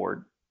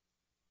dashboard,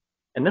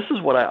 and this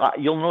is what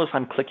you'll notice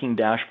I'm clicking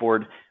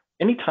dashboard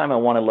anytime I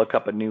want to look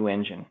up a new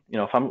engine.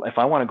 If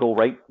I want to go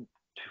right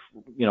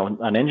to,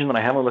 an engine that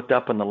I haven't looked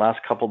up in the last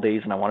couple of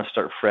days and I want to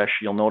start fresh,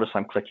 you'll notice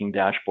I'm clicking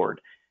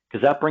dashboard,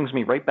 because that brings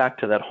me right back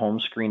to that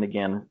home screen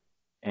again,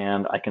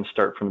 and I can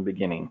start from the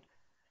beginning.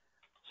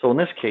 So in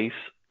this case,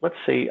 let's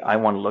say I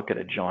want to look at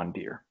a John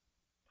Deere,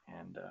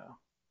 and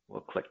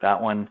we'll click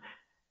that one.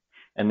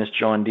 And this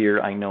John Deere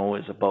I know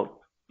is about,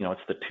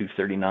 it's the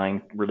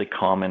 239, really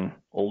common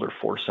older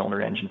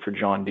 4-cylinder engine for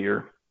John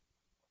Deere.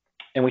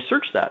 And we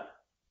search that.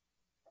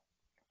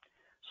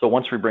 So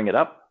once we bring it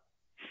up,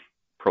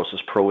 PROSIS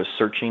Pro is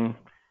searching,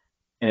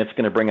 and it's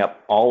going to bring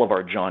up all of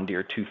our John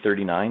Deere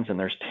 239s, and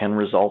there's 10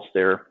 results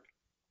there.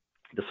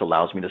 This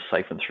allows me to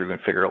siphon through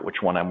and figure out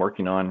which one I'm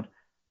working on.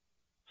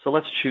 So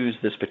let's choose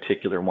this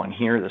particular one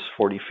here, this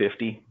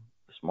 4050,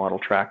 this model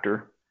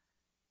tractor.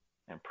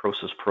 And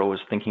PROSIS Pro is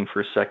thinking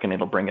for a second,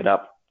 it'll bring it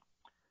up.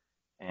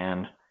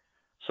 And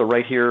so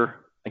right here,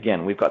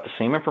 again, we've got the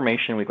same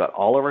information. We've got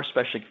all of our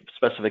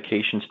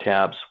specifications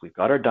tabs. We've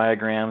got our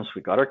diagrams.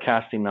 We've got our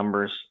casting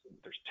numbers.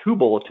 There's 2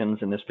 bulletins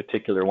in this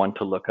particular one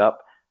to look up.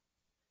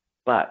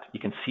 But you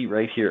can see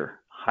right here,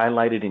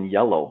 highlighted in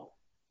yellow,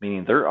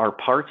 meaning there are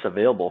parts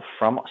available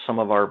from some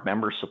of our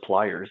member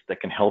suppliers that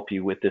can help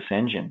you with this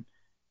engine.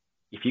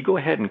 If you go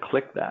ahead and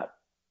click that,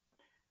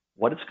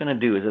 what it's going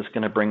to do is it's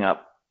going to bring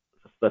up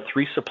the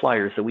 3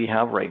 suppliers that we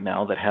have right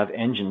now that have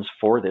engines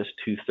for this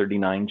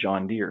 239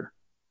 John Deere.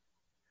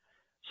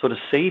 So to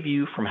save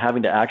you from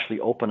having to actually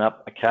open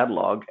up a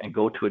catalog and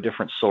go to a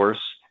different source,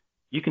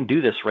 you can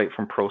do this right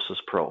from PROSIS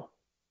Pro.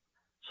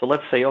 So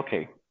let's say,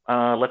 okay,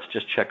 let's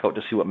just check out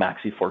to see what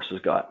MaxiForce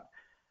has got.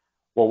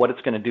 Well, what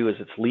it's going to do is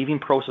it's leaving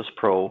PROSIS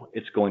Pro,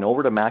 it's going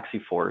over to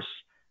MaxiForce,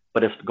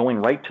 but it's going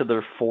right to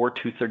their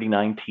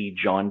 4239T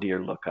John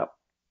Deere lookup.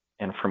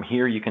 And from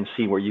here, you can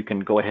see where you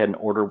can go ahead and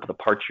order the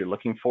parts you're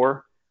looking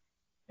for.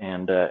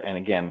 And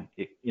again,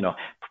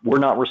 we're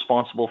not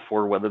responsible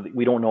for whether,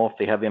 we don't know if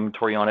they have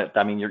inventory on it.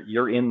 I mean,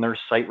 you're in their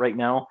site right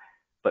now,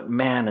 but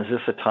man, is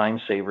this a time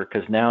saver,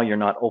 because now you're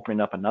not opening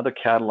up another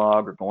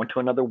catalog or going to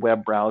another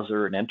web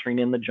browser and entering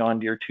in the John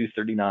Deere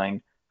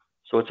 239.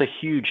 So it's a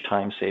huge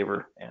time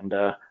saver, and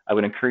I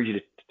would encourage you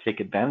to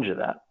take advantage of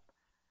that.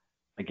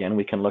 Again,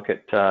 we can look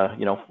at,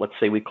 let's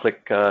say we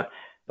click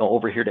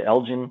over here to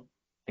Elgin.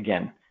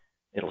 Again,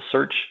 it'll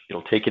search,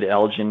 it'll take you to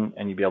Elgin,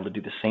 and you'll be able to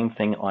do the same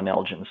thing on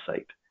Elgin's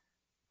site.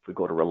 If we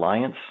go to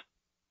Reliance,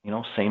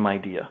 same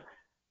idea.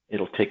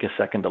 It'll take a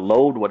second to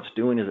load. What it's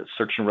doing is it's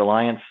searching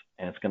Reliance,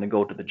 and it's going to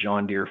go to the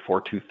John Deere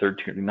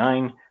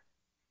 4239,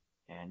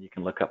 and you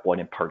can look up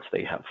what parts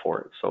they have for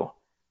it. So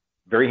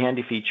very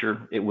handy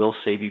feature. It will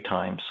save you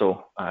time.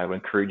 So I would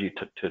encourage you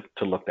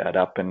to look that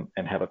up and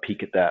have a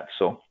peek at that.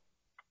 So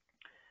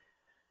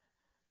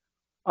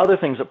other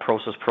things that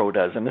PROSIS Pro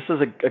does, and this is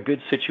a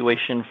good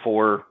situation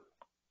for,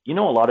 a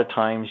lot of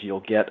times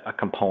you'll get a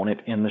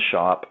component in the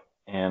shop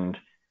and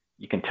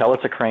you can tell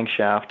it's a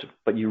crankshaft,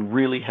 but you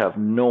really have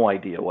no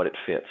idea what it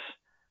fits.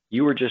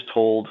 You were just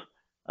told,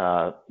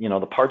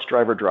 the parts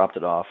driver dropped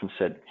it off and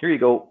said, here you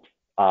go,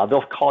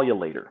 they'll call you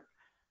later.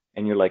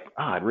 and you're like,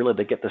 I'd really like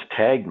to get this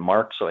tagged and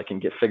marked so I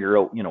can figure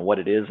out, what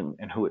it is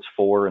and who it's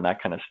for and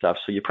that kind of stuff.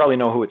 So you probably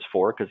know who it's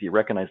for because you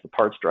recognize the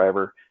parts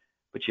driver,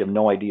 but you have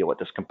no idea what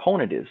this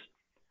component is.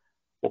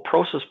 Well,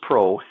 PROSIS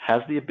Pro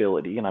has the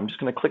ability, and I'm just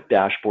going to click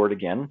dashboard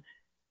again,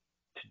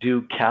 to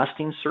do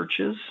casting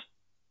searches,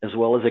 as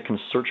well as it can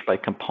search by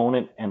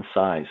component and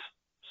size.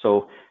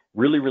 So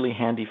really, really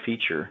handy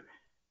feature.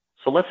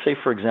 So let's say,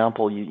 for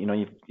example,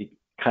 you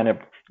kind of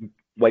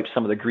wipe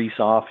some of the grease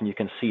off and you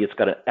can see it's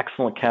got an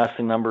excellent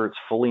casting number, it's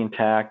fully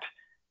intact,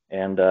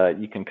 and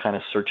you can kind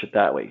of search it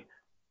that way.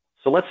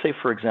 So let's say,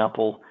 for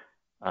example,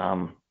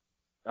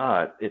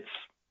 it's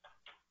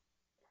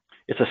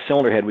a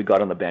cylinder head we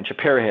got on the bench, a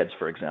pair of heads,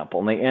 for example,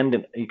 and they end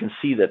in, you can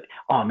see that,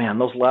 oh man,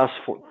 those last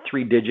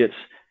 3 digits,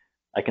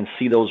 I can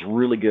see those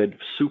really good,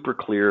 super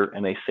clear,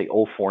 and they say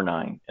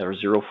 049 or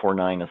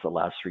 049 is the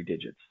last 3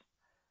 digits.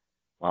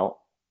 Well,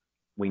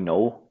 we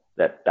know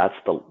that that's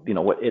the,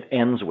 what it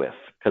ends with,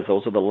 because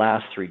those are the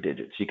last 3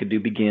 digits. You could do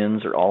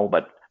begins or all,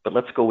 but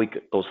let's go,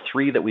 those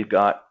 3 that we've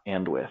got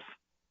end with.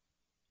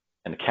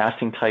 And the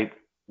casting type,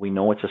 we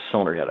know it's a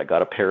cylinder head. I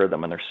got a pair of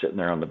them and they're sitting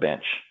there on the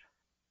bench.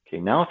 Okay,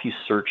 now if you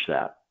search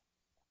that,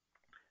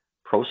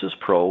 PROSIS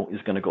Pro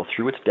is going to go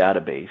through its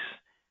database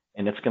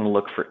and it's going to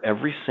look for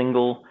every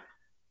single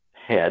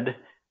head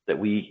that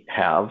we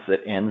have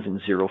that ends in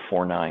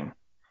 049.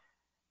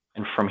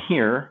 And from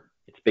here,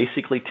 it's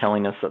basically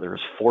telling us that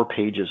there's 4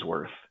 pages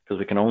worth, because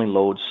we can only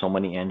load so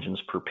many engines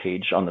per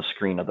page on the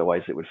screen,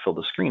 otherwise it would fill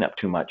the screen up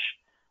too much.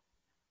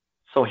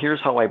 So here's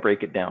how I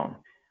break it down.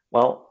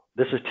 Well,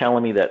 this is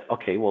telling me that,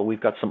 okay, well,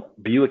 we've got some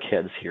Buick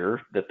heads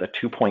here, that the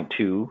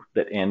 2.2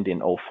 that end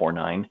in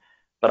 049,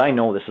 but I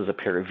know this is a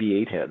pair of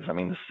V8 heads. I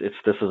mean,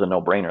 this is a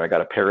no-brainer. I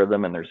got a pair of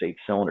them and there's 8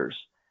 cylinders.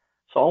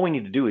 So all we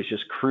need to do is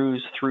just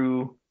cruise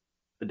through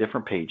the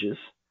different pages.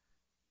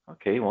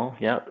 Okay, well,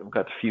 yeah, we've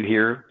got a few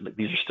here.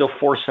 These are still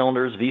 4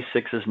 cylinders,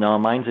 V6s. No,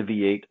 mine's a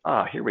V8.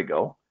 Ah, here we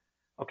go.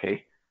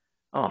 Okay,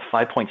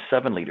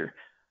 5.7 liter.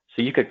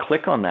 So you could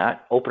click on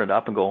that, open it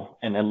up, and go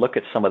and then look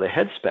at some of the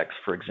head specs,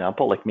 for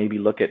example, like maybe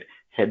look at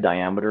head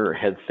diameter or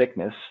head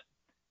thickness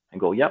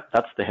and go, yep,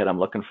 that's the head I'm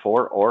looking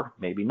for, or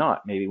maybe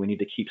not. Maybe we need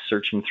to keep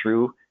searching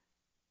through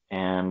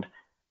and,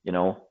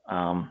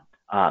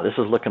 this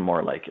is looking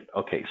more like it.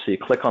 Okay, so you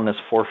click on this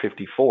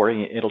 454,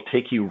 and it'll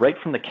take you right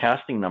from the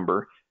casting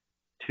number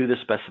to the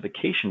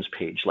specifications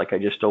page, like I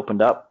just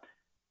opened up.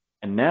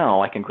 And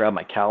now I can grab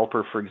my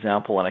caliper, for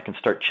example, and I can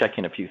start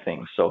checking a few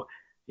things. So,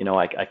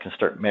 I can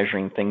start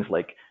measuring things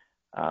like,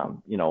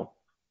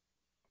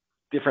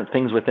 different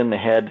things within the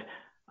head,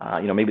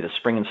 maybe the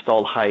spring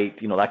installed height,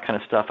 that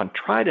kind of stuff, and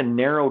try to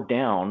narrow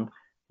down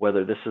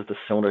whether this is the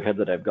cylinder head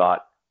that I've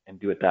got and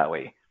do it that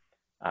way.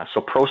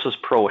 So PROSIS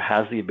Pro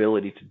has the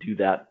ability to do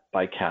that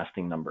by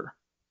casting number.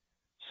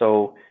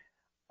 So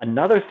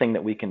another thing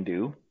that we can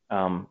do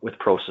with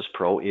PROSIS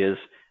Pro is,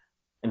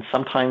 and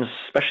sometimes,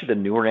 especially the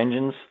newer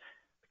engines,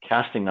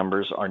 casting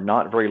numbers are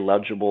not very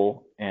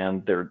legible,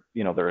 and they're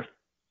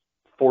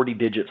 40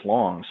 digits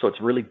long, so it's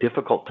really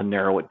difficult to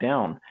narrow it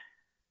down.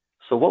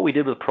 So what we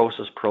did with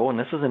PROSIS Pro, and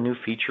this is a new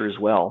feature as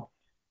well,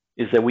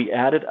 is that we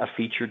added a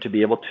feature to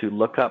be able to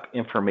look up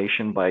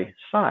information by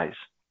size.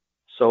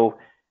 So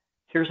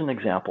here's an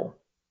example.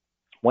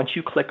 Once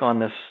you click on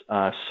this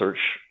search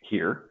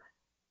here,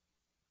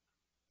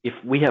 if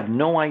we have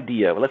no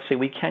idea, let's say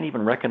we can't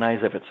even recognize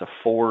if it's a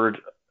Ford,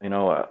 a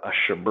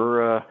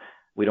Shabura,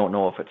 we don't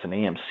know if it's an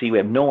AMC, we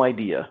have no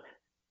idea,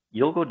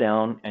 you'll go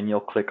down and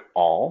you'll click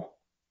all,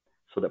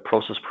 so that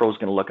PROSIS Pro is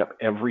going to look up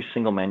every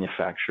single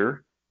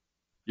manufacturer.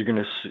 You're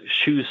going to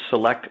choose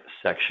select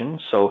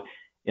section. So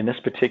in this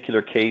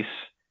particular case,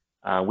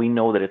 we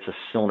know that it's a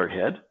cylinder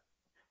head.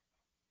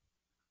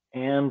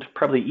 And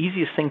probably the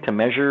easiest thing to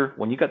measure,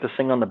 when you got this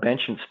thing on the bench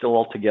and it's still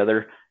all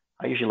together,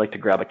 I usually like to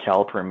grab a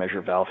caliper and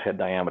measure valve head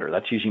diameter.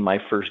 That's usually my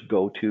first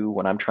go-to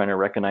when I'm trying to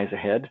recognize a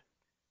head.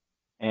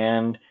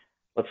 And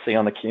let's say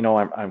on the,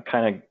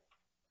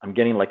 I'm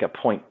getting like a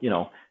point,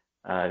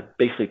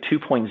 basically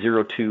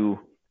 2.02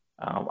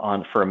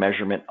 for a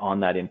measurement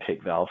on that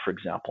intake valve, for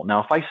example.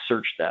 Now, if I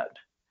search that,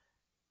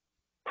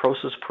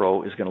 PROSIS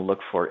Pro is going to look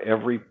for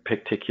every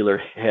particular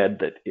head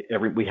that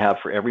we have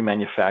for every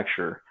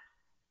manufacturer.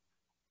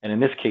 And in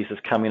this case,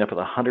 it's coming up with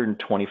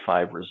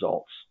 125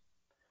 results.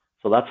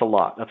 So that's a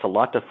lot. That's a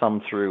lot to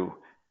thumb through.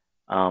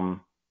 But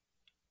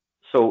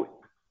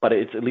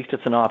at least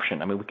it's an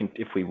option. I mean,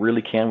 if we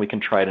really can, we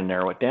can try to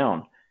narrow it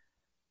down.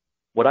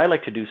 What I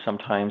like to do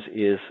sometimes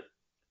is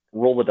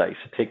roll the dice,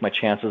 take my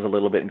chances a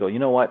little bit and go, you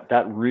know what,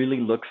 that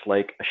really looks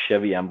like a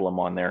Chevy emblem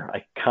on there.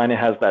 I kind of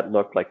has that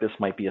look like this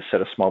might be a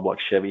set of small block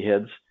Chevy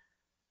heads.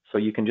 So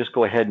you can just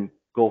go ahead and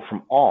go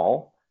from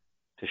all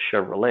to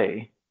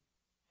Chevrolet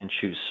and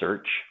choose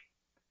search.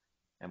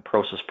 And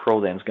PROSIS Pro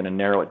then is going to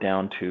narrow it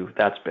down to,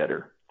 that's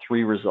better,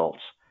 3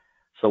 results.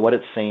 So what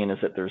it's saying is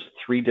that there's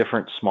 3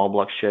 different small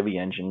block Chevy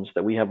engines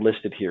that we have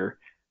listed here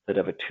that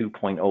have a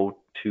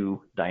 2.02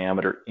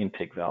 diameter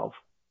intake valve.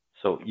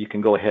 So you can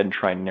go ahead and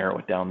try and narrow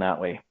it down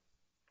that way.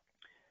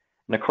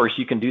 And of course,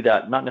 you can do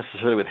that not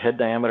necessarily with head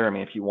diameter. I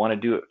mean, if you want to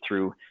do it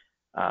through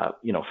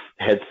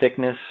head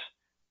thickness,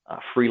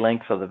 free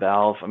length of the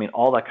valve. I mean,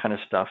 all that kind of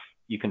stuff,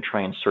 you can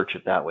try and search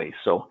it that way.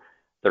 So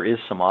there is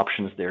some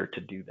options there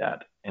to do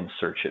that and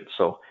search it.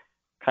 So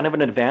kind of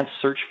an advanced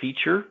search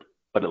feature,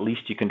 but at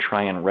least you can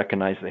try and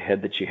recognize the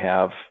head that you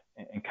have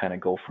and kind of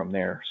go from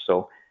there.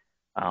 So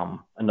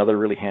another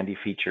really handy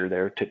feature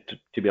there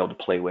to be able to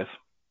play with.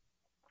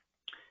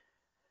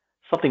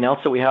 Something else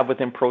that we have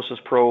within PROSIS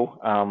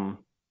Pro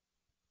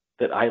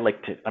that I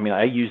like to,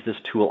 I use this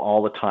tool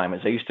all the time,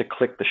 is I used to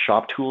click the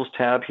Shop Tools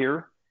tab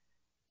here.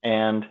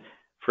 And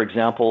for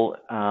example,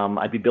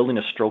 I'd be building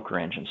a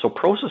stroker engine. So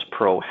PROSIS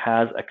Pro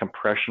has a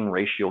compression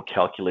ratio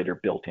calculator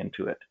built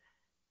into it.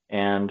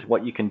 And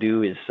what you can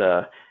do is,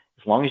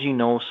 as long as you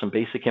know some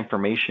basic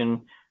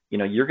information,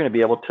 you're going to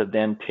be able to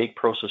then take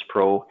PROSIS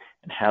Pro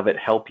and have it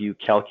help you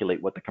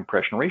calculate what the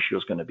compression ratio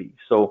is going to be.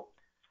 So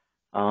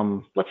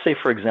let's say,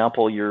 for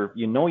example, you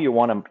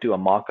want to do a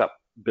mock-up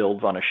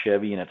build on a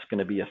Chevy and it's going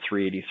to be a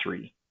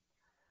 383.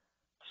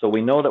 So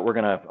we know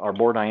that our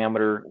bore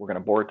diameter, we're going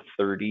to bore it to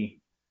 30.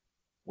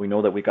 We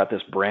know that we got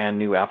this brand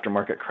new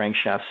aftermarket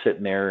crankshaft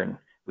sitting there, and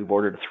we've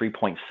ordered a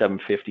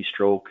 3.750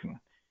 stroke, and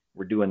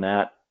we're doing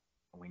that.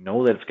 We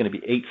know that it's going to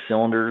be 8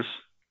 cylinders.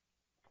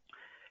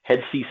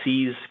 Head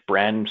CCs,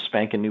 brand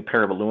spanking new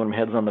pair of aluminum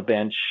heads on the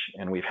bench,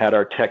 and we've had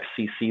our techs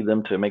CC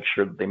them to make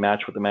sure that they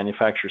match what the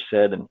manufacturer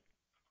said, and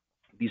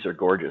these are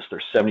gorgeous.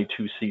 They're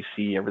 72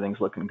 cc,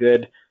 everything's looking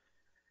good.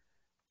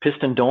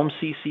 Piston dome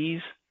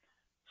CCs,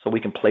 so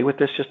we can play with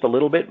this just a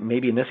little bit.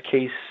 Maybe in this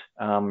case,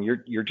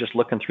 you're just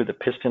looking through the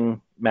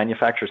piston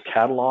manufacturer's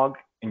catalog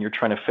and you're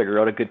trying to figure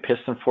out a good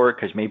piston for it,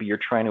 because maybe you're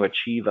trying to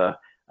achieve an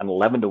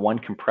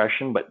 11-to-1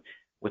 compression, but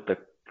with the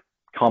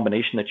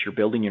combination that you're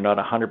building, you're not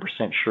 100%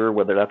 sure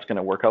whether that's going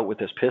to work out with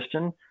this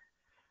piston.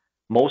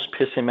 Most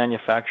piston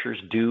manufacturers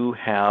do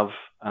have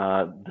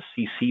the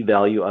CC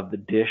value of the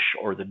dish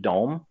or the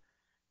dome.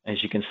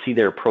 As you can see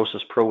there,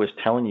 PROSIS Pro is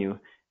telling you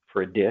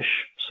for a dish.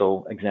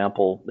 So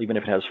example, even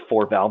if it has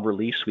 4 valve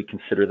reliefs, we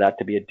consider that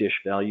to be a dish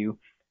value,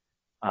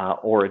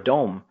 or a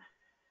dome.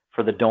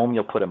 For the dome,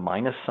 you'll put a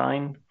minus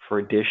sign. For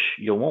a dish,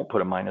 you won't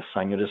put a minus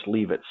sign, you'll just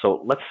leave it.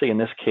 So let's say in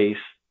this case,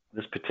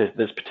 this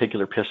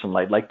particular piston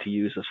I'd like to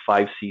use is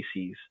 5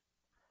 cc's.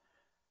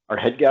 Our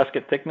head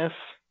gasket thickness,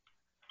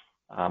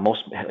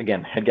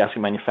 head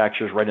gasket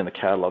manufacturers right in the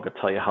catalog will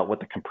tell you what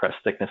the compressed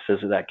thickness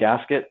is of that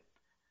gasket.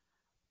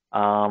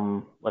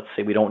 Let's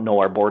say we don't know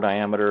our bore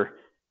diameter.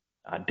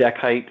 Deck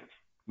height,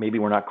 maybe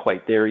we're not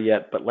quite there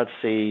yet, but let's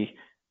say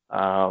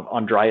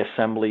on dry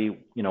assembly,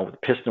 the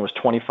piston was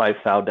 25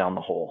 thou down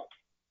the hole.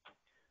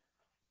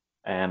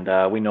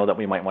 And we know that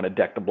we might want to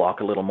deck the block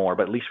a little more,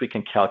 but at least we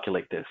can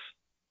calculate this.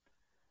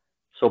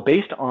 So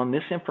based on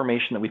this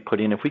information that we put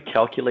in, if we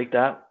calculate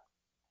that,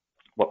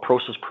 what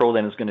PROSIS Pro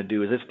then is going to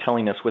do is it's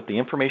telling us with the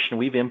information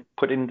we've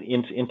put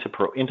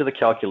into the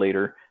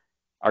calculator,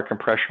 our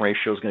compression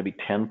ratio is going to be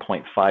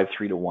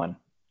 10.53 to 1.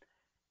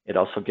 It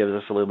also gives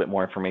us a little bit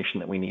more information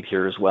that we need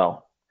here as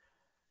well.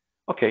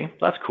 Okay,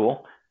 that's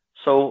cool.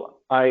 So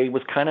I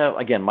was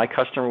again, my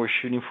customer was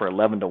shooting for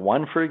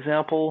 11-to-1, for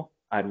example.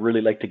 I'd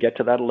really like to get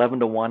to that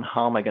 11-to-1.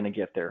 How am I going to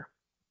get there?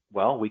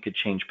 Well, we could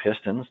change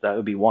pistons. That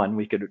would be one.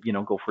 We could,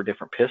 go for a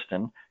different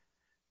piston.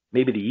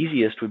 Maybe the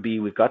easiest would be,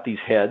 we've got these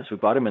heads, we've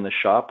got them in the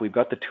shop, we've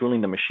got the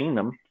tooling to machine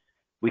them.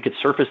 We could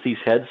surface these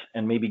heads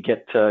and maybe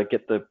get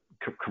the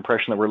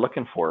compression that we're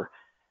looking for.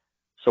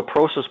 So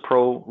PROSIS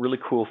Pro, really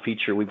cool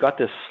feature. We've got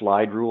this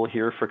slide rule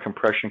here for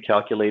compression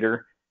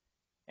calculator.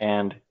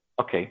 And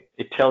okay,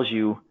 it tells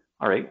you,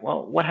 all right,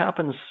 well, what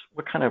happens,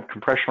 what kind of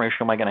compression ratio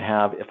am I going to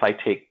have if I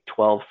take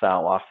 12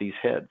 thou off these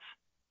heads?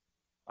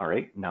 All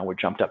right, now we're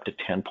jumped up to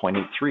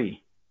 10.83.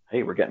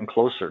 Hey, we're getting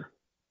closer.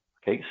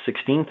 Okay,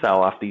 16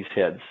 thou off these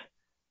heads.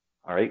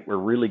 All right, we're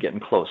really getting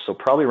close. So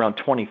probably around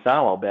 20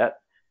 thou, I'll bet.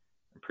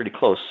 Pretty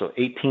close. So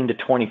 18 to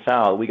 20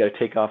 thou, we got to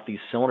take off these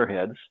cylinder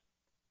heads,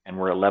 and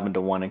we're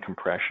 11-to-1 in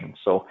compression.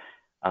 So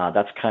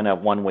that's kind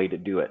of one way to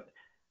do it.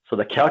 So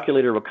the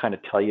calculator will kind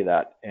of tell you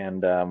that,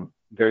 and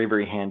very,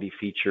 very handy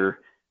feature.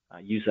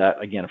 Use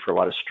that, again, for a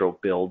lot of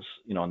stroke builds,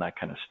 and that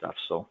kind of stuff.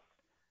 So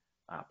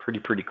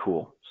pretty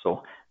cool.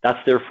 So that's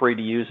there for you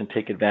to use and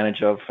take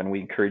advantage of, and we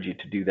encourage you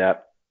to do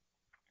that.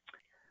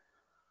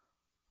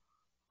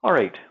 All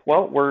right,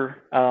 well,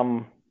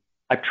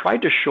 I've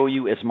tried to show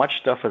you as much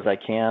stuff as I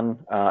can.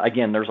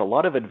 Again, there's a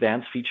lot of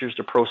advanced features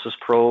to PROSIS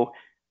Pro.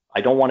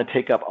 I don't want to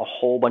take up a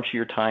whole bunch of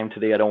your time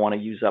today. I don't want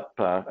to use up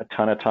a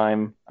ton of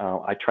time.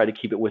 I try to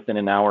keep it within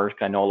an hour.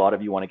 I know a lot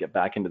of you want to get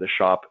back into the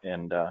shop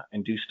and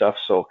do stuff.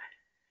 So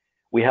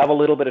we have a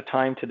little bit of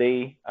time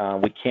today.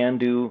 We can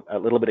do a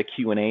little bit of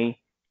Q&A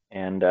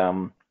and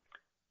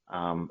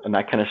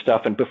that kind of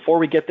stuff. And before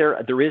we get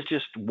there, there is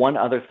just one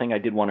other thing I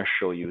did want to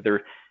show you.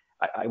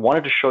 I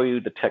wanted to show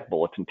you the Tech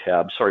Bulletin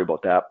tab. Sorry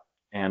about that.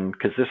 And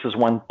because this is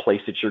one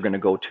place that you're going to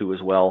go to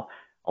as well.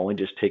 I'll only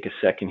just take a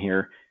second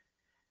here.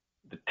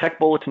 The Tech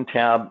Bulletin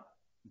tab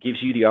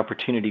gives you the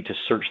opportunity to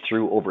search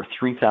through over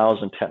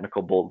 3,000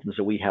 technical bulletins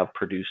that we have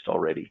produced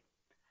already.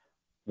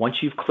 Once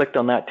you've clicked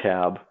on that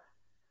tab,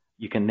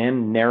 you can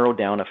then narrow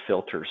down a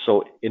filter.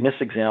 So in this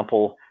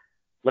example,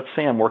 let's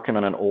say I'm working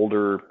on an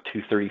older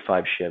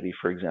 235 Chevy,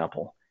 for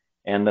example,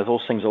 and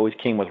those things always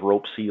came with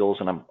rope seals,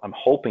 and I'm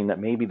hoping that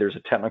maybe there's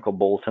a technical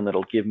bulletin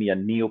that'll give me a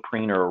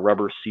neoprene or a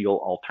rubber seal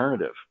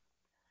alternative.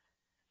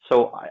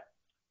 So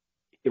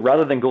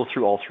rather than go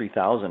through all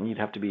 3,000, you'd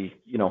have to be,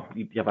 you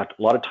have a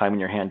lot of time in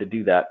your hand to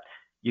do that.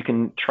 You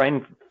can try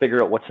and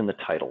figure out what's in the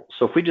title.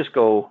 So if we just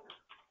go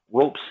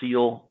rope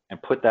seal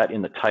and put that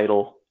in the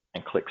title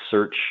and click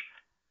search,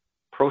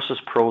 PROSIS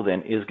Pro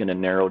then is going to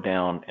narrow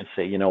down and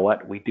say, you know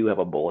what, we do have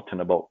a bulletin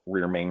about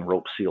rear main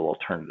rope seal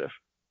alternative.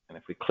 And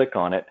if we click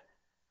on it,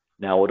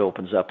 now it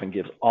opens up and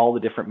gives all the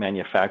different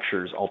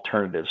manufacturers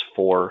alternatives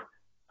for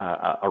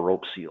a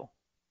rope seal.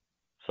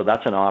 So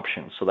that's an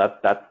option. So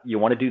that you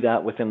want to do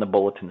that within the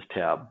Bulletins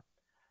tab.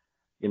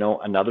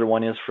 Another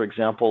one is, for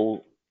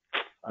example,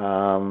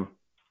 if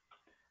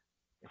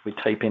we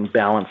type in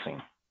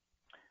balancing,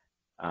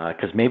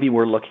 because maybe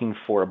we're looking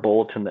for a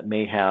bulletin that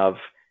may have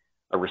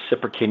a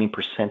reciprocating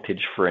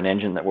percentage for an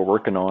engine that we're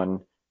working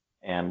on,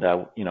 and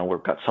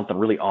we've got something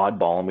really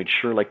oddball, and we'd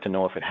sure like to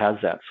know if it has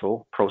that.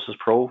 So PROSIS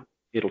Pro,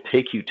 it'll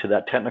take you to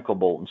that technical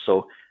bulletin.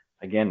 So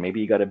again, maybe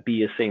you got a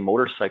BSA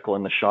motorcycle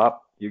in the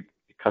shop. Your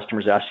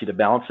customers ask you to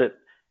balance it.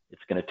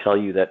 It's going to tell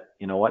you that,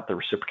 you know what, the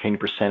reciprocating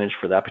percentage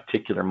for that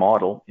particular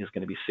model is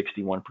going to be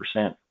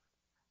 61%.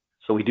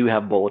 So we do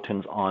have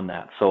bulletins on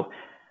that. So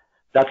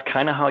that's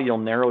kind of how you'll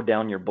narrow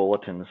down your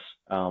bulletins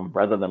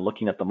rather than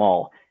looking at them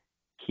all.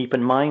 Keep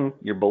in mind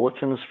your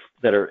bulletins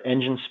that are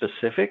engine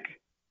specific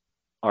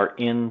are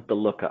in the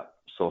lookup.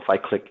 So if I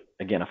click,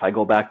 again, if I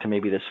go back to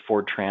maybe this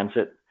Ford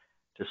Transit,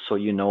 just so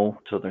you know,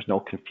 so there's no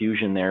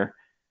confusion there,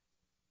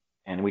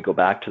 and we go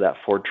back to that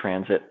Ford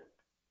Transit,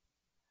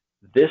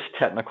 this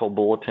technical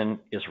bulletin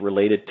is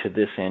related to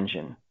this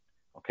engine,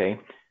 okay?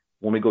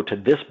 When we go to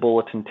this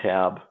bulletin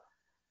tab,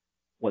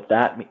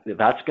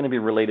 that's going to be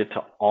related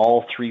to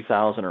all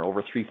 3,000 or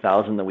over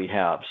 3,000 that we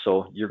have.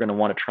 So you're going to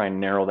want to try and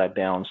narrow that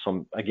down.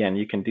 So again,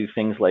 you can do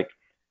things like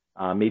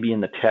maybe in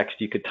the text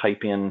you could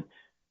type in,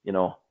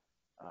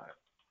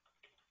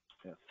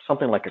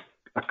 something like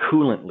a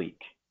coolant leak,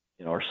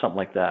 or something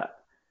like that,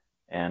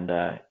 and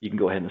you can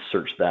go ahead and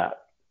search that.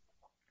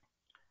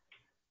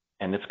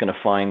 And it's going to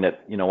find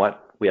that,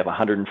 we have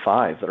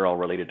 105 that are all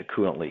related to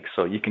coolant leaks.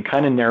 So you can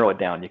kind of narrow it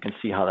down. You can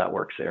see how that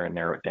works there and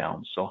narrow it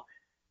down. So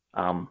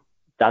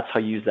that's how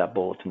you use that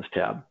Bulletins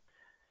tab.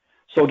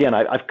 So again,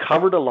 I've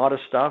covered a lot of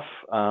stuff.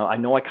 I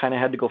know I kind of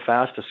had to go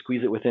fast to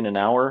squeeze it within an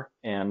hour,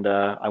 and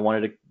I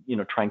wanted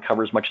to, try and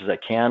cover as much as I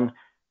can.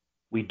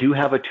 We do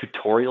have a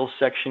tutorial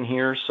section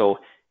here. So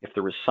if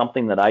there was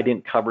something that I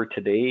didn't cover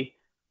today,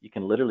 you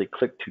can literally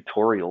click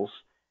tutorials,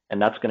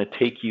 and that's going to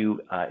take you,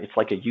 it's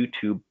like a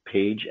YouTube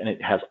page, and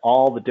it has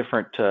all the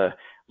different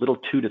little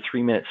 2 to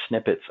 3 minute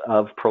snippets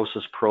of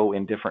PROSIS Pro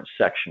in different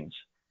sections.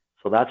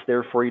 So that's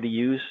there for you to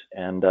use.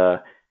 And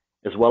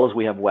as well as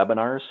we have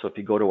webinars. So if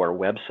you go to our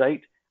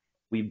website,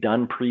 we've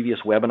done previous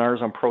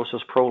webinars on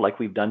PROSIS Pro like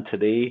we've done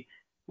today.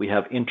 We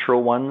have intro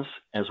ones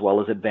as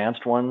well as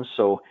advanced ones.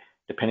 So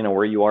depending on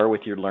where you are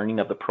with your learning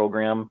of the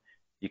program,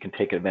 you can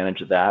take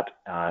advantage of that.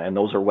 And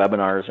those are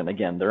webinars. And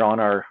again, they're on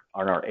our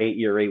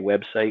AERA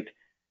website.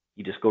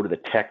 You just go to the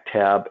tech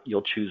tab,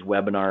 you'll choose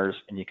webinars,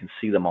 and you can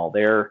see them all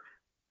there,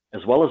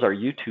 as well as our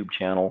YouTube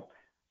channel.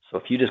 So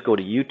if you just go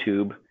to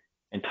YouTube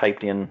and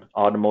type in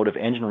automotive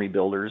engine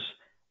rebuilders,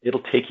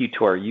 it'll take you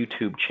to our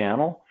YouTube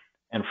channel.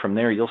 And from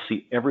there, you'll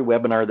see every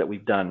webinar that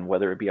we've done,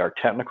 whether it be our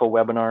technical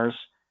webinars.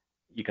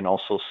 You can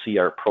also see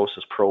our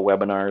PROSIS Pro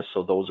webinars.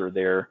 So those are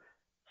there.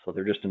 So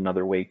they're just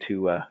another way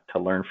to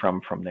learn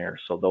from there.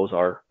 So those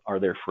are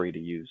there for you to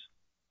use.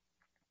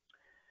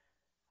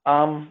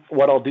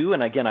 What I'll do,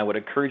 and again, I would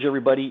encourage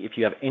everybody, if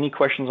you have any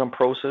questions on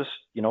PROSIS,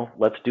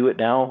 let's do it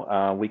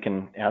now. We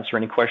can answer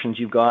any questions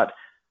you've got,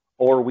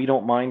 or we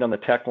don't mind on the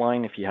tech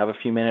line. If you have a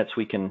few minutes,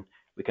 we can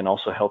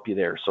also help you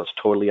there. So it's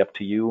totally up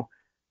to you.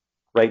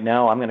 Right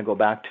now, I'm going to go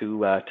back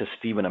to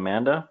Steve and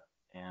Amanda,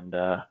 and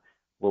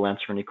we'll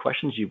answer any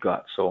questions you've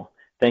got. So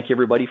thank you,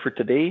 everybody, for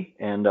today,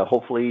 and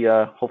hopefully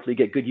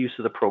get good use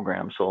of the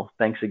program. So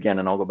thanks again,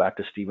 and I'll go back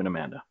to Steve and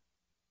Amanda.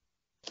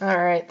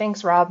 All right,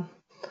 thanks, Rob.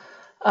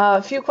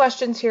 A few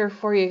questions here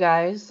for you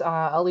guys.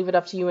 I'll leave it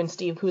up to you and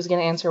Steve who's going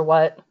to answer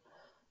what.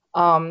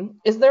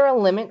 Is there a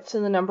limit to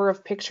the number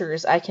of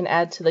pictures I can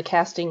add to the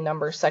casting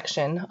number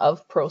section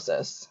of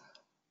PROSIS?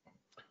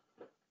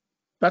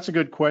 That's a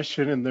good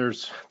question, and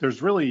there's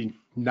really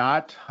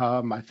not.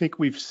 I think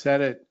we've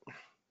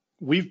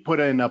put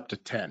in up to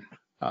 10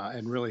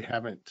 and really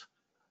haven't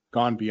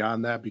gone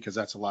beyond that, because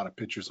that's a lot of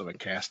pictures of a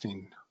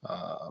casting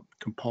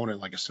component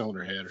like a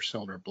cylinder head or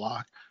cylinder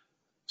block.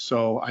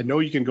 So I know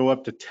you can go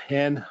up to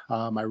 10.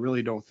 I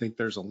really don't think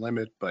there's a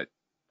limit, but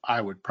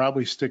I would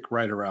probably stick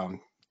right around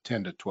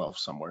 10 to 12,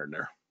 somewhere in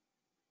there.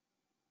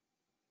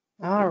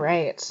 All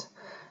right.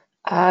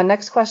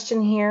 Next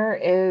question here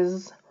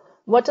is,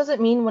 what does it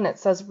mean when it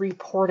says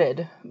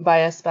reported by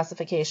a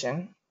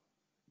specification?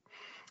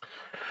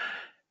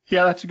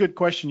 Yeah, that's a good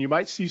question. You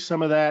might see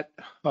some of that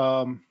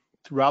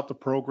throughout the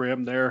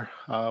program there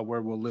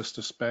where we'll list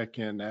a spec,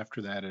 and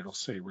after that it'll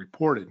say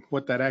reported.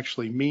 What that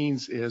actually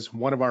means is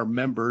one of our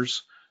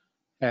members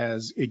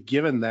has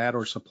given that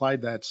or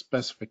supplied that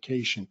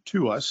specification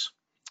to us,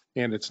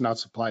 and it's not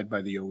supplied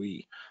by the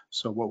OE.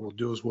 So what we'll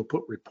do is we'll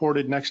put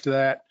reported next to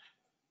that,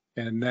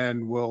 and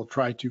then we'll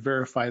try to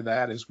verify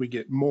that as we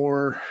get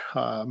more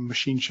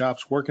machine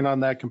shops working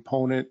on that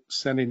component,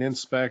 sending in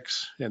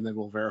specs, and then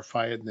we'll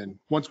verify it. And then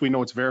once we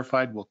know it's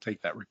verified, we'll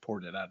take that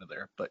reported out of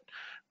there. But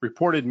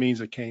reported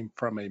means it came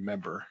from a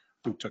member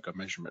who took a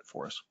measurement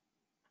for us.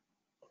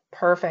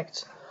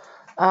 Perfect.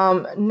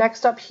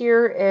 Next up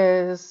here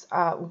is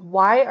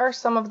why are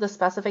some of the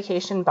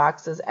specification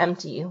boxes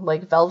empty,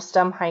 like valve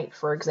stem height,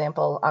 for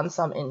example, on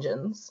some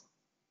engines?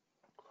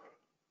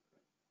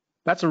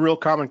 That's a real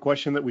common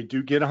question that we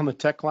do get on the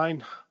tech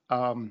line.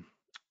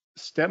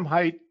 Stem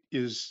height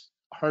is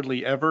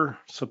hardly ever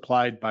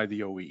supplied by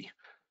the OE.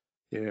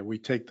 Yeah, we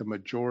take the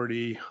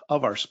majority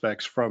of our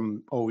specs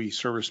from OE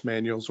service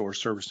manuals or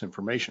service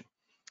information.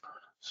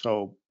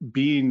 So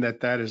being that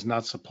that is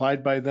not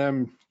supplied by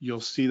them,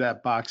 you'll see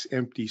that box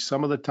empty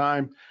some of the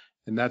time.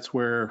 And that's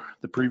where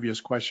the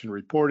previous question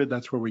reported,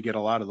 that's where we get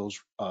a lot of those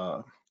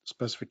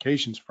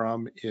specifications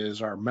from,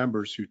 is our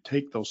members who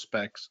take those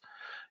specs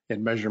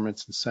and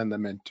measurements and send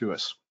them in to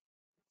us.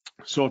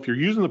 So if you're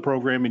using the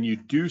program and you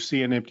do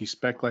see an empty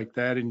spec like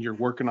that and you're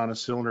working on a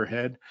cylinder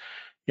head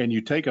and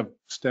you take a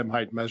stem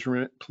height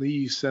measurement,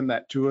 please send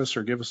that to us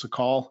or give us a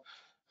call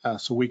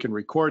so we can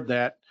record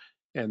that.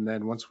 And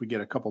then once we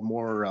get a couple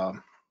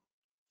more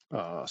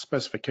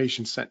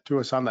specifications sent to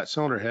us on that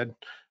cylinder head,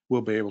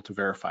 we'll be able to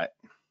verify it.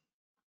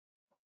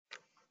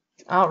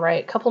 All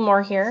right, couple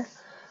more here.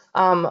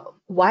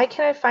 Why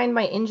can I find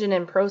my engine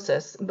in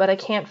PROSIS, but I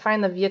can't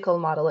find the vehicle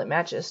model it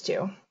matches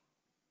to?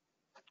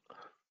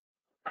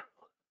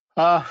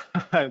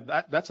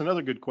 That's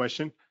another good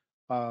question.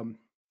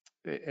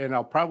 And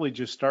I'll probably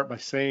just start by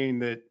saying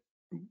that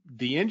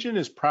the engine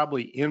is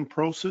probably in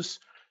PROSIS,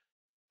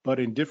 but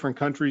in different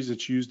countries,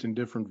 it's used in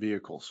different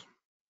vehicle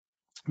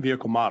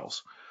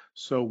models.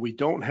 So we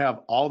don't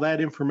have all that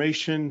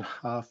information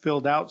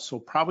filled out. So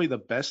probably the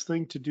best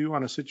thing to do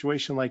on a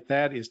situation like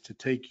that is to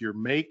take your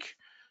make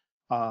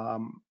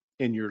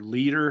and your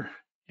liter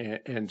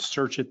and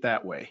search it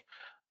that way.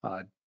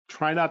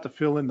 Try not to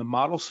fill in the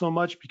model so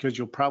much because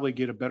you'll probably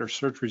get a better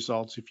search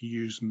results if you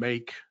use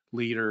make,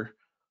 liter,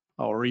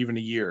 or even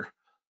a year.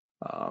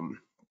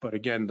 But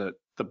again,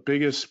 the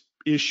biggest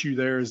issue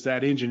there is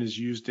that engine is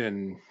used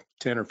in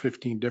 10 or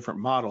 15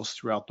 different models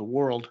throughout the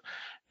world,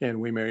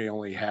 and we may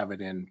only have it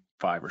in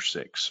 5 or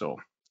 6. So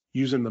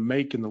using the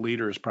make and the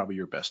liter is probably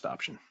your best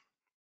option.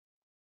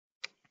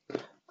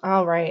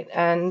 All right,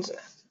 and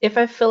if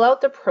I fill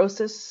out the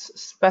PROSIS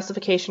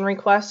specification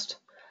request,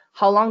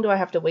 how long do I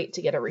have to wait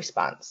to get a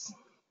response?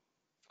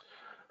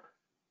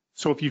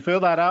 So if you fill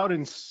that out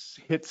and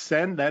hit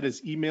send, that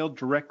is emailed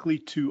directly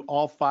to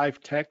all 5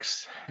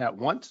 techs at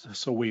once,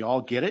 so we all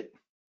get it.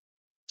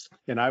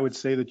 And I would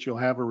say that you'll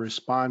have a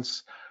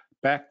response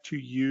back to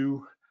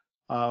you.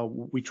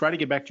 We try to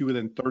get back to you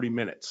within 30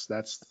 minutes.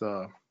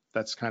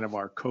 That's kind of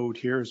our code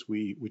here, is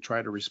we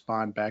try to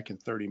respond back in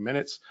 30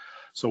 minutes.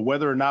 So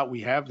whether or not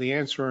we have the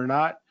answer or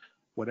not,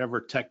 whatever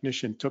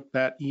technician took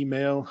that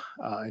email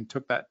and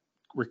took that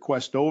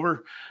request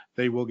over,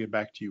 they will get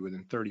back to you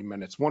within 30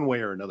 minutes, one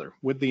way or another,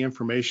 with the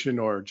information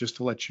or just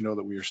to let you know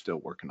that we are still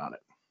working on it.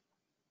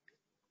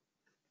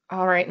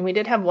 All right, and we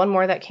did have one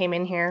more that came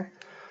in here.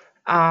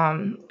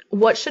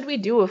 What should we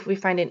do if we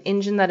find an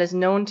engine that is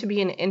known to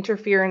be an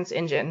interference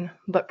engine,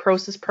 but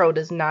PROSIS Pro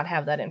does not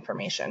have that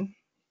information?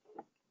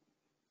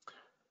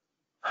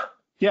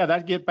 Yeah,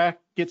 that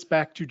gets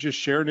back to just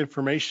sharing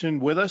information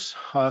with us.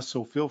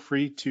 So feel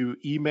free to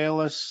email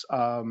us,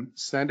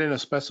 send in a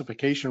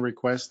specification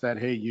request that,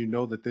 hey, you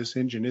know that this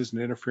engine is an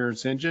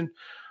interference engine.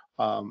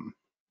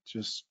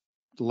 Just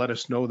let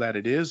us know that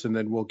it is, and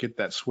then we'll get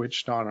that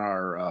switched on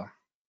our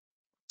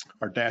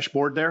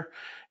dashboard there,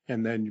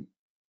 and then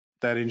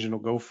that engine will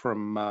go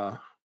from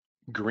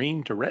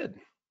green to red.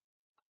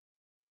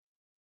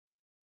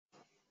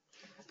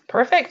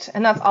 Perfect,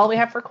 and that's all we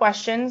have for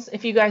questions.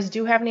 If you guys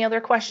do have any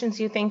other questions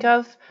you think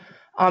of,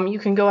 you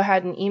can go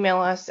ahead and email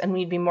us, and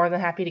we'd be more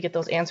than happy to get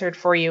those answered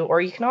for you, or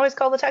you can always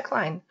call the tech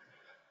line.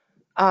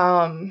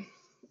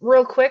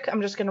 Real quick,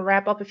 I'm just going to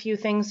wrap up a few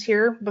things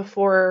here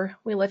before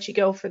we let you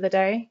go for the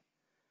day.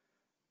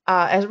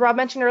 As Rob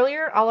mentioned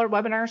earlier, all our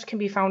webinars can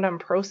be found on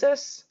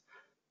PROSIS.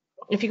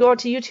 If you go out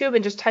to YouTube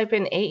and just type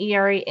in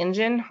AERA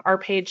engine, our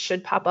page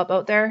should pop up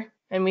out there.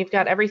 And we've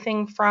got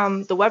everything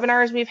from the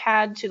webinars we've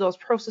had to those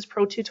PROSIS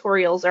Pro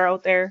tutorials are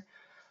out there.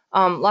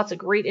 Lots of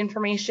great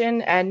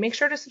information, and make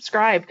sure to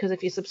subscribe, because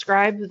if you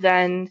subscribe,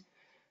 then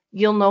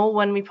you'll know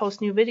when we post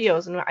new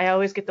videos, and I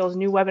always get those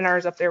new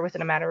webinars up there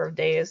within a matter of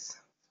days.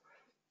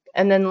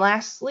 And then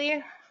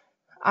lastly,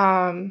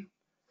 obviously,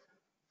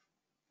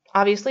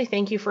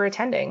 thank you for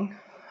attending.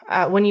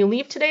 When you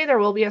leave today, there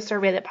will be a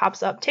survey that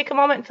pops up. Take a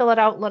moment, fill it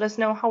out, let us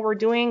know how we're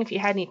doing, if you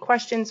had any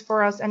questions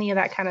for us, any of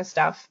that kind of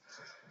stuff.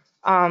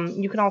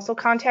 You can also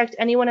contact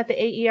anyone at the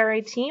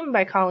AERA team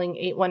by calling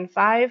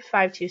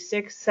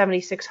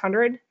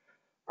 815-526-7600.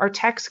 Our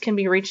text can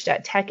be reached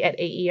at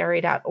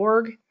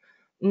tech@aera.org.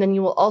 And then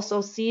you will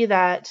also see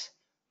that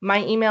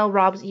my email,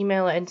 Rob's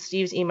email, and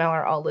Steve's email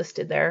are all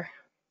listed there.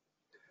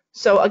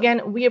 So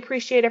again, we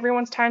appreciate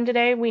everyone's time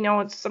today. We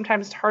know it's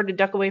sometimes hard to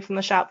duck away from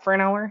the shop for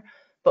an hour,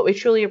 but we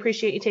truly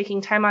appreciate you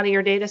taking time out of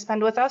your day to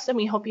spend with us, and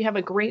we hope you have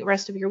a great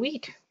rest of your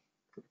week.